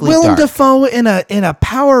psychologically It's Willem dark. Dafoe in a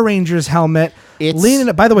Power Rangers helmet. It's-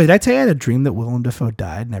 leaning. By the way, did I tell you I had a dream that Willem Dafoe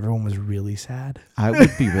died and everyone was really sad? I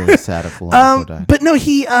would be really sad if Willem Dafoe died. But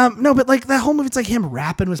no, but like that whole movie, it's like him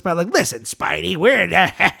rapping with Spidey, like, listen, Spidey, we're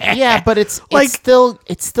Yeah, but it's Like- still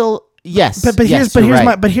yes. But yes, here's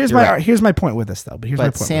you're right. here's my point with this though. But But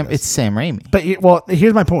it's Sam Raimi. But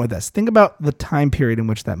here's my point with this. Think about the time period in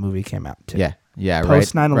which that movie came out too. Yeah,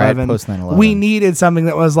 Post right. 9/11, Right, post 9/11. we needed something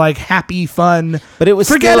that was like happy, fun. But it was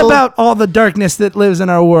forget still- about all the darkness that lives in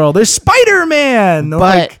our world. There's Spider-Man,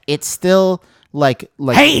 But it's still like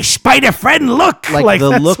hey, Spider friend, look, like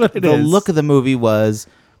the that's look what it the is. look of the movie was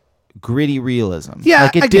gritty realism. Yeah,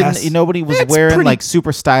 like it I didn't. guess. Nobody was It's wearing pretty- like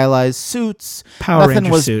super stylized suits. Power Nothing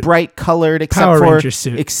Ranger was suit. bright colored except Power for Ranger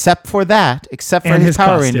suit. except for And his his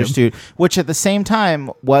Power costume. Ranger suit, which at the same time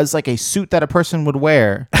was like a suit that a person would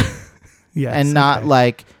wear, Yes, and not okay.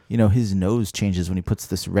 like his nose changes when he puts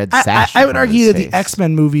this red I sash. would on argue his that the face.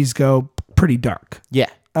 X-Men movies go pretty dark. Yeah.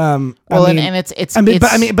 Well, and it's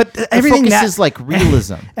but everything the focus now is like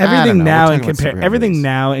realism. I don't everything know. now We're in talking about superhero everything movies.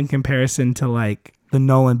 now in comparison to like the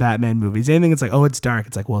Nolan Batman movies. Anything that's like, oh, it's dark.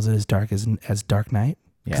 It's like, well, is it as dark as Dark Knight?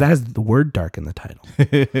 Because Yeah. that has the word dark in the title.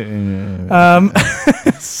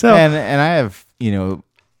 So, and I have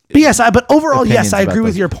but yes, but overall, yes, opinions I about agree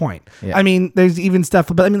with those. your point. Yeah. I mean, there's even stuff,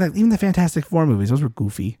 but I mean, like even the Fantastic Four movies, those were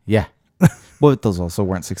goofy. yeah. Well, those also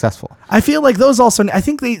weren't successful. I feel like those also. I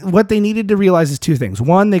think what they needed to realize is two things.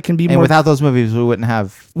 One, they can be And more. without those movies, we wouldn't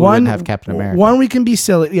have Captain America. One, we can be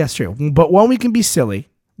silly. Yes, true. But one, we can be silly.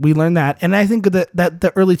 We learned that, and I think that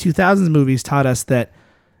the early 2000s movies taught us that.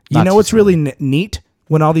 You Not know too what's really neat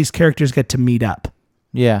when all these characters get to meet up.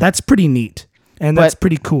 Yeah, That's pretty neat, and that's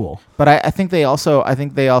pretty cool. But I think they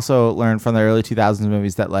also learned from the early 2000s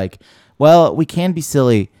movies that we can be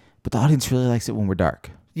silly, but the audience really likes it when we're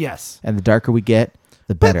dark, Yes, and the darker we get,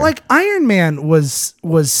 the but better. like Iron Man was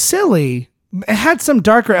silly. It had some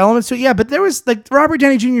darker elements to it. Yeah, but there was like Robert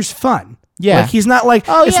Downey Jr.'s fun. Yeah. like he's not like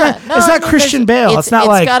Oh it's yeah, not it's not Christian Bale. It's not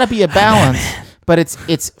like got to be a balance, but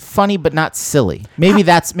it's funny but not silly. Maybe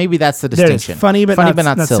that's the there's distinction. funny but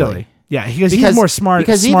not silly. Yeah, because he's more smart.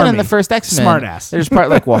 Because even in smarmy. the first X-Men, smart ass. there's part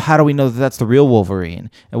like, well, how do we know that that's the real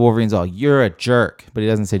Wolverine? And Wolverine's all, you're a jerk, but he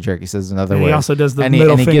doesn't say jerk. He says another And word. he also does the and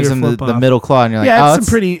middle he finger gives him flip the off. middle claw, and you're like, Yeah, oh, it's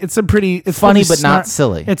some pretty. It's funny pretty but not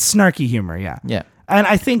silly. It's snarky humor. Yeah. Yeah. And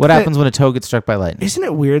I think What that- happens when a toe gets struck by lightning? Isn't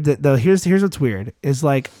it weird that though? Here's what's weird is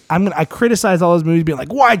like I criticize all those movies being like,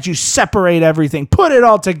 why'd you separate everything, put it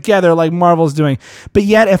all together like Marvel's doing? But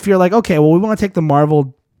yet, if you're like, okay, well, we want to take the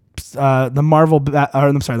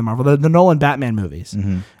Nolan Batman movies,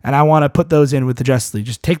 and I want to put those in with the Justice League.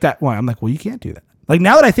 Just take that one. I'm like, well, you can't do that. Like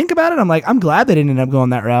now that I think about it, I'm like, I'm glad they didn't end up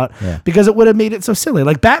going that route because it would have made it so silly.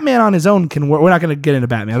 Like Batman on his own can work. We're not going to get into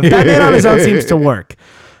Batman. But Batman on his own seems to work.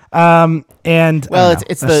 And Well,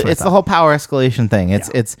 it's the whole power escalation thing. It's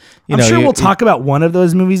you know, I'm sure we'll talk about one of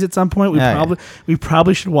those movies at some point. We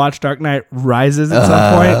probably should watch Dark Knight Rises at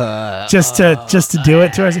some point just to do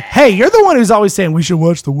it to us. Hey, you're the one who's always saying we should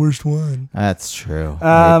watch the worst one. That's true.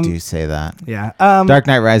 I do say that. Yeah. Dark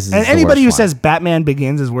Knight Rises. And is the anybody who worst one. says Batman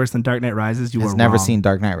Begins is worse than Dark Knight Rises, you has were never wrong. seen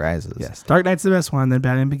Dark Knight Rises. Yes, Dark Knight's the best one. Then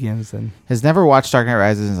Batman Begins. Then Has never watched Dark Knight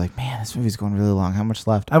Rises and is like, man, this movie's going really long. How much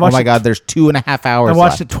left? I Oh watched my it- God, there's 2.5 hours. I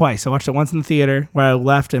watched left. it twice. I watched it once in the theater where I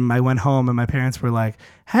left and I went home and my parents were like,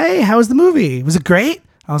 "Hey, how was the movie? Was it great?"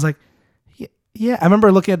 I was like, "Yeah." I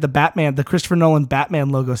remember looking at the Christopher Nolan Batman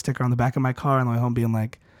logo sticker on the back of my car on the way home, being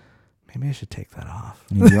like, "Maybe I should take that off."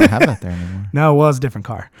 You don't have that there anymore. No, well, it's a different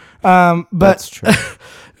car. But That's true.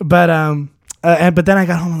 but then I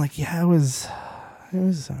got home and like, yeah, it was.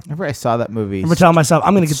 Remember, I saw that movie. I'm telling myself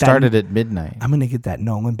I'm gonna get started that. at midnight. I'm gonna get that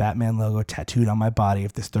Nolan Batman logo tattooed on my body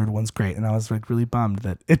if this third one's great. And I was like really bummed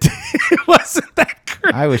that it wasn't that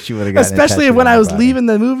great. I wish you would have gotten it Especially tattooed when on I your was body. leaving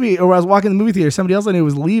the movie or I was walking in the movie theater, somebody else I knew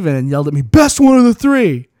was leaving and yelled at me, "Best one of the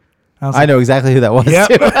three." I was I know exactly who that was. Yep.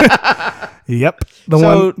 too. Yep.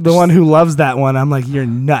 So- The one who loves that one. I'm like, you're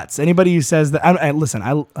nuts. Anybody who says that, listen.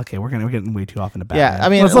 We're getting way too off into Batman. Yeah, I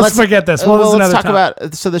mean, let's forget this. Let's talk about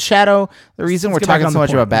the Shadow. The reason we're get back talking on so the much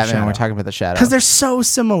point, about the Batman, Shadow. we're talking about the Shadow because they're so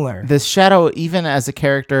similar. The Shadow, even as a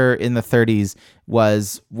character in the 30s,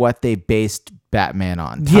 was what they based Batman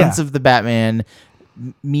on. Tons of the Batman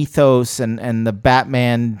mythos and the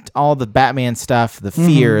Batman, all the Batman stuff, the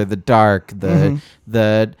fear, the dark,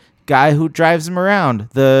 the guy who drives him around,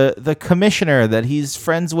 the commissioner that he's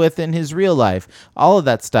friends with in his real life, all of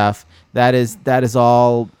that stuff. That is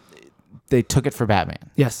all. They took it for Batman.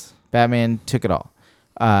 Yes. Batman took it all.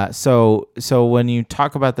 So when you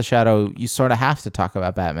talk about the Shadow, you sort of have to talk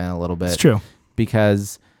about Batman a little bit. It's true.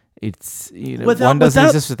 Because it's one doesn't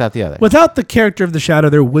exist without the other. Without the character of the Shadow,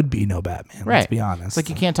 there would be no Batman. Right. Let's be honest. It's like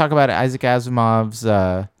you can't talk about Isaac Asimov's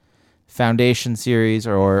Foundation series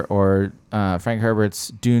or Frank Herbert's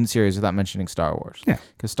Dune series without mentioning Star Wars. Yeah.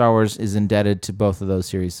 Because Star Wars is indebted to both of those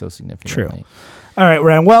series so significantly. All right,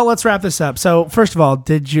 Ryan. Well, let's wrap this up. So, first of all,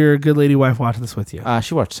 did your good lady wife watch this with you?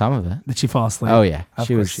 She watched some of it. Did she fall asleep? Oh yeah, Of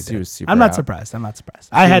she course was. did. She was super. I'm not out. surprised.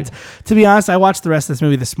 I had, to be honest, I watched the rest of this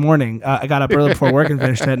movie this morning. I got up early before work and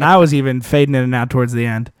finished it, and I was even fading in and out towards the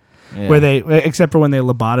end, Yeah. except for when they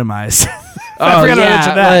lobotomize. Oh forgot to yeah,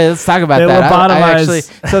 mention that. let's talk about They that.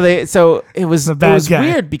 lobotomize So it was bad guy.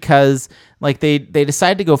 weird because like they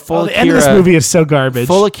decided to go full The end of this Akira, movie is so garbage.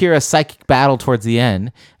 full Akira psychic battle towards the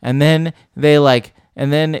end, and then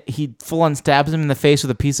he full on stabs him in the face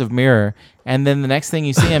with a piece of mirror, and then the next thing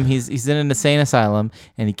you see him, he's in an insane asylum,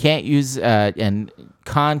 and he can't use and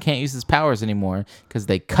Khan can't use his powers anymore because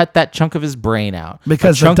they cut that chunk of his brain out.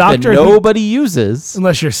 Because a chunk the doctor that who- nobody uses.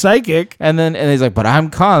 Unless you're psychic, And he's like, but I'm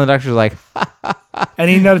Khan. The doctor's like, and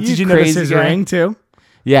he noticed. You Did you notice crazy his guy. ring too?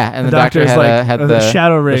 yeah. And the, The doctor doctor's had like, the the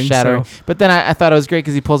shadow ring, so- But then I thought it was great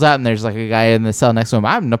because he pulls out and there's like a guy in the cell next to him.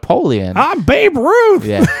 I'm Napoleon. I'm Babe Ruth.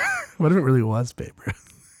 Yeah. What if it really was Babe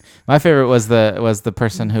Ruth? My favorite was the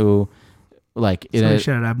person who like in Somebody a,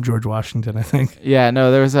 shouted out George Washington, I think. yeah,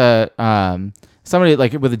 no, there was a somebody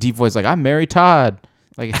like with a deep voice like I'm Mary Todd.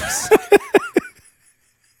 Like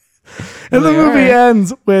And the Like, movie alright.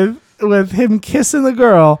 ends with him kissing the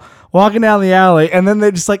girl, walking down the alley, and then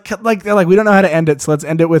they just they're like, we don't know how to end it, so let's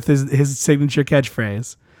end it with his signature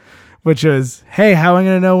catchphrase, which was, "Hey, how am I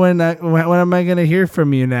gonna know when am I gonna hear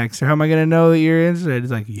from you next, or how am I gonna know that you're interested?"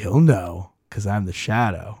 It's like, "You'll know, because I'm the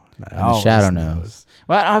Shadow." the Shadow knows.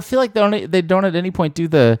 Well, I feel like they don't at any point do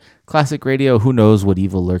the classic radio "Who knows what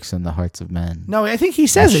evil lurks in the hearts of men." No, I think he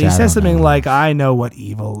says The it. He Shadow says something knows. like, "I know what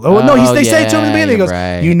evil." Oh no, they say it to him in the beginning. He you're goes,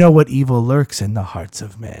 right. "You know what evil lurks in the hearts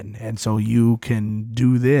of men, and so you can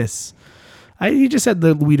do this." He just said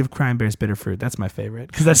the weed of crime bears bitter fruit. That's my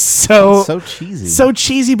favorite because that's so cheesy. so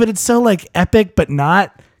cheesy, but it's so like epic, but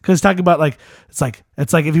not. Because talking about it's like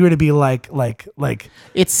if you were to be like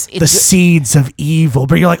it's the seeds of evil,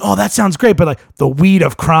 but you're like, oh, that sounds great, but like the weed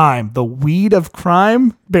of crime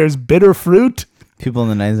bears bitter fruit. People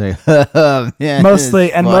in the 90s are like, oh, man, Mostly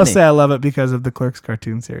it's funny. I love it because of the Clerks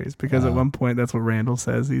cartoon series. Because at one point, that's what Randall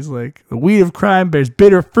says. He's like, "The weed of crime bears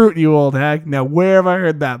bitter fruit, you old hag." Now, where have I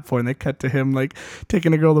heard that before? And they cut to him like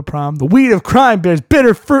taking a girl to prom. "The weed of crime bears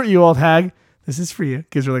bitter fruit, you old hag. This is for you."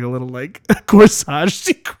 Gives her like a little like corsage.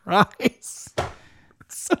 She cries.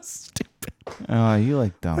 It's so stupid. Oh, you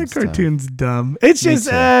like dumb The stuff. cartoon's dumb. It's Me just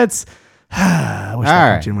too. it's. I wish that All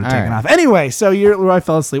right, cartoon would have all taken right. off. Anyway, so I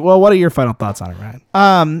fell asleep. Well, what are your final thoughts on it,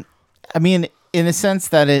 Ryan? I mean, in the sense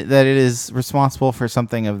that it is responsible for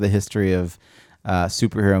something of the history of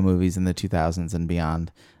superhero movies in the 2000s and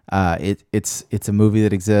beyond. It's a movie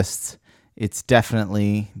that exists. It's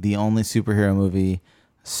definitely the only superhero movie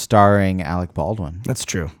starring Alec Baldwin. That's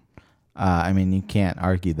true. I mean, you can't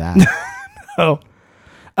argue that. Oh,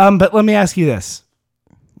 but let me ask you this: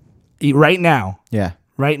 right now, Yeah.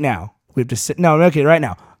 we have to sit. No, okay, right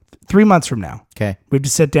now, 3 months from now, Okay. we have to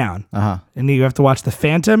sit down, Uh-huh. and you have to watch The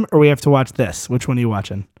Phantom, or we have to watch this. Which one are you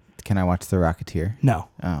watching? Can I watch The Rocketeer? No,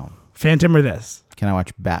 Oh. Phantom or this? Can I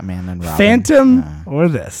watch Batman and Robin? Phantom or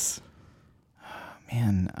this?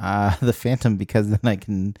 Man, The Phantom, because then I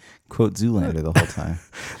can quote Zoolander the whole time.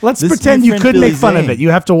 Let's This is pretend my you friend could Billy make fun of Zane. it. You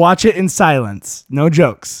have to watch it in silence. No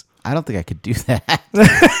jokes. I don't think I could do that.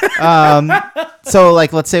 So,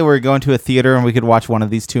 like, let's say we're going to a theater and we could watch one of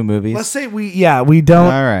these two movies. Let's say we don't.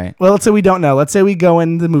 All right. Well, let's say we don't know. Let's say we go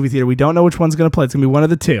in the movie theater. We don't know which one's going to play. It's going to be one of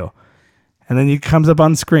the two. And then it comes up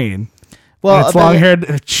on screen. Well, And it's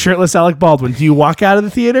long-haired, shirtless Alec Baldwin. Do you walk out of the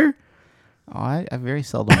theater? Oh, I very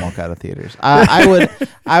seldom walk out of theaters.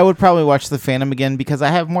 I would probably watch The Phantom again because I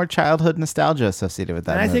have more childhood nostalgia associated with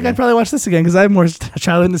that. And I think movie. I'd probably watch this again because I have more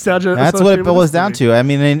childhood nostalgia. That's what it boils down to. I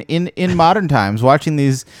mean, in modern times, watching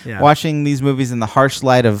these movies in the harsh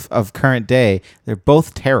light of current day, they're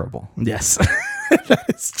both terrible. Yes, that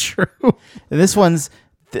is true. And this one's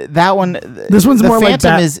that one. This one's the more like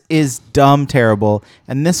Phantom that. is dumb terrible,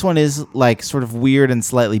 and this one is like sort of weird and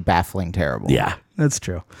slightly baffling terrible. Yeah, that's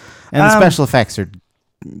true. And the special effects are,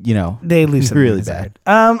 They leave something really inside.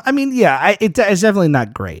 bad. I mean, yeah, it's definitely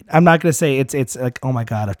not great. I'm not gonna say it's like, oh my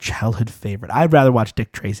god, a childhood favorite. I'd rather watch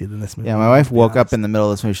Dick Tracy than this movie. Yeah, my wife to be woke up honest. in the middle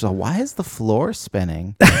of this movie. She's like, "Why is the floor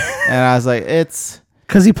spinning?" And I was like, "It's."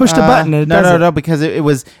 Because he pushed a button and it does it. No, because it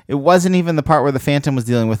wasn't even the part where the Phantom was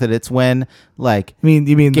dealing with it. It's when like You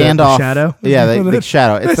mean Gandalf, the shadow? Yeah, the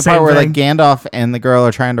shadow. It's the Same part where thing. like Gandalf and the girl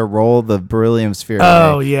are trying to roll the beryllium sphere.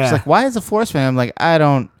 Oh, away. yeah. She's like, "Why is the floor spinning?" I'm like, "I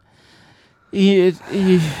don't."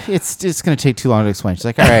 It's just gonna take too long to explain. She's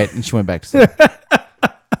like, "All right," and she went back to sleep.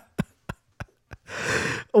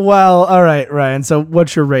 Well, all right, Ryan. So,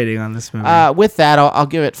 what's your rating on this movie? With that, I'll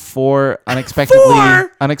give it 4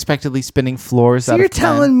 unexpectedly spinning floors. So out you're of 10.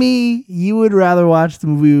 telling me you would rather watch the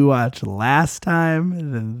movie we watched last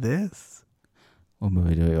time than this? What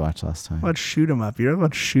movie did we watch last time? Watch Shoot 'Em Up. You're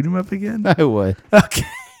about to Shoot 'Em Up again? I would. Okay.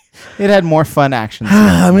 It had more fun action.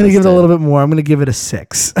 I'm gonna give it a little bit more. I'm gonna give it a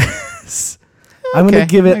 6. I'm gonna Okay,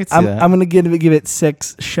 give I it. can see I'm that. gonna give it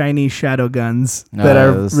 6 shiny shadow guns No, that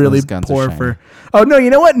are those really guns are poor shiny. for. Oh no! You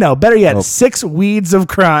know what? No, better yet, Oh. 6 weeds of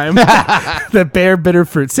crime that bear bitter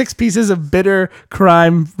fruit. 6 pieces of bitter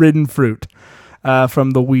crime-ridden fruit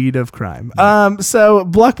from the weed of crime. So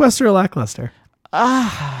blockbuster or lackluster?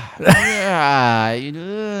 Yeah,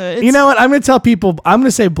 You know what? I'm gonna tell people. I'm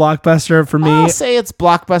gonna say blockbuster for me. I'll say it's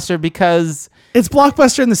blockbuster because It's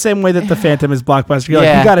blockbuster in the same way that the Phantom is blockbuster. You're like,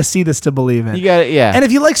 Yeah. you got to see this to believe it. you got it. Yeah, And if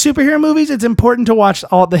you like superhero movies, it's important to watch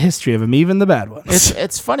all the history of them, even the bad ones.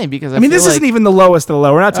 it's funny because I mean, this isn't even the lowest of the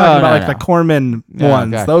low. We're not talking Oh, about no, like no. the Corman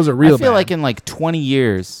ones. God. Those are real I feel bad. like in like 20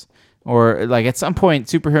 years, or like at some point,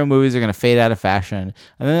 superhero movies are going to fade out of fashion,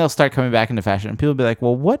 and then they'll start coming back into fashion. And people will be like,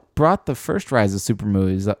 "Well, what brought the first rise of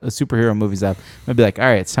superhero movies up?" I'll be like, "All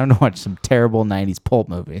right, it's time to watch some terrible 90s pulp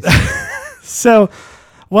movies." So,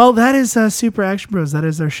 well, that is Super Action Bros. That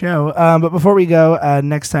is our show. But before we go,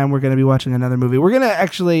 next time we're going to be watching another movie. We're going to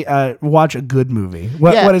actually watch a good movie.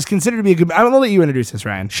 Yeah. What is considered to be a good movie. I'm going to let you introduce this,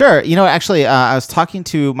 Ryan. Sure. You know, actually, I was talking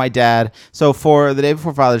to my dad. So for the day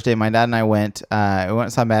before Father's Day, my dad and I went. We went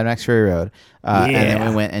and saw Mad Max Fury Road, and then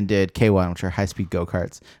we went and did K1, which are high-speed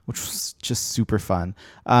go-karts, which was just super fun.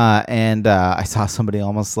 And I saw somebody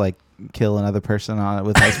almost like kill another person on it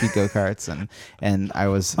with high-speed go-karts, and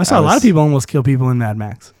I saw a lot of people almost kill people in Mad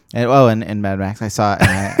Max. And Mad Max, I saw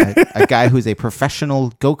a guy who's a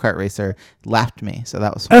professional go-kart racer lapped me, so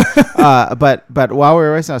that was fun. But while we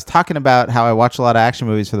were racing, I was talking about how I watch a lot of action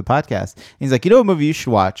movies for the podcast. And he's like, you know what movie you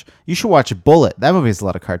should watch? You should watch Bullet. That movie has a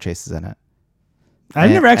lot of car chases in it. I've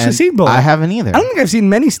never actually And seen Bullet. I haven't either. I don't think I've seen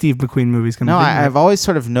many Steve McQueen movies. No, I've always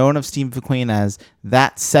sort of known of Steve McQueen as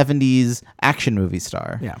that 70s action movie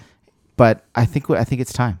star. Yeah. But I think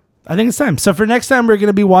it's time. I think it's time. So for next time, we're going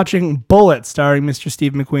to be watching Bullet, starring Mr.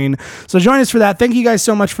 Steve McQueen. So join us for that. Thank you guys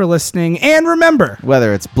so much for listening. And remember,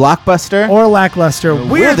 Whether it's blockbuster or lackluster,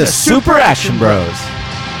 we're the Super Action Bros.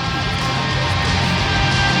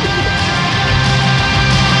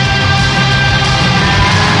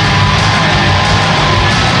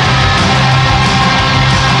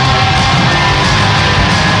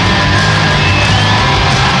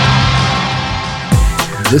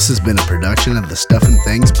 This has been a production of the Stuff and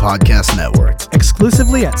Things Podcast Network.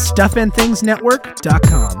 Exclusively at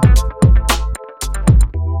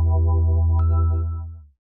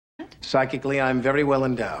stuffandthingsnetwork.com. Psychically, I'm very well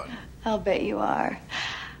endowed. I'll bet you are.